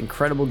 this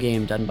incredible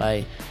game done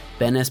by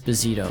Ben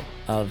Esposito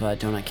of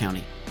Donut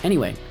County.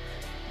 Anyway,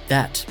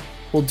 that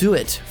will do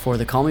it for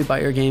the Call Me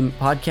By Your Game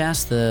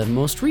podcast, the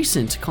most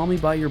recent Call Me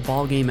By Your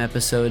Ball Game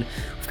episode.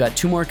 We've got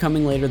 2 more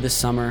coming later this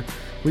summer.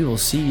 We will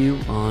see you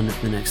on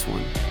the next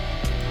one.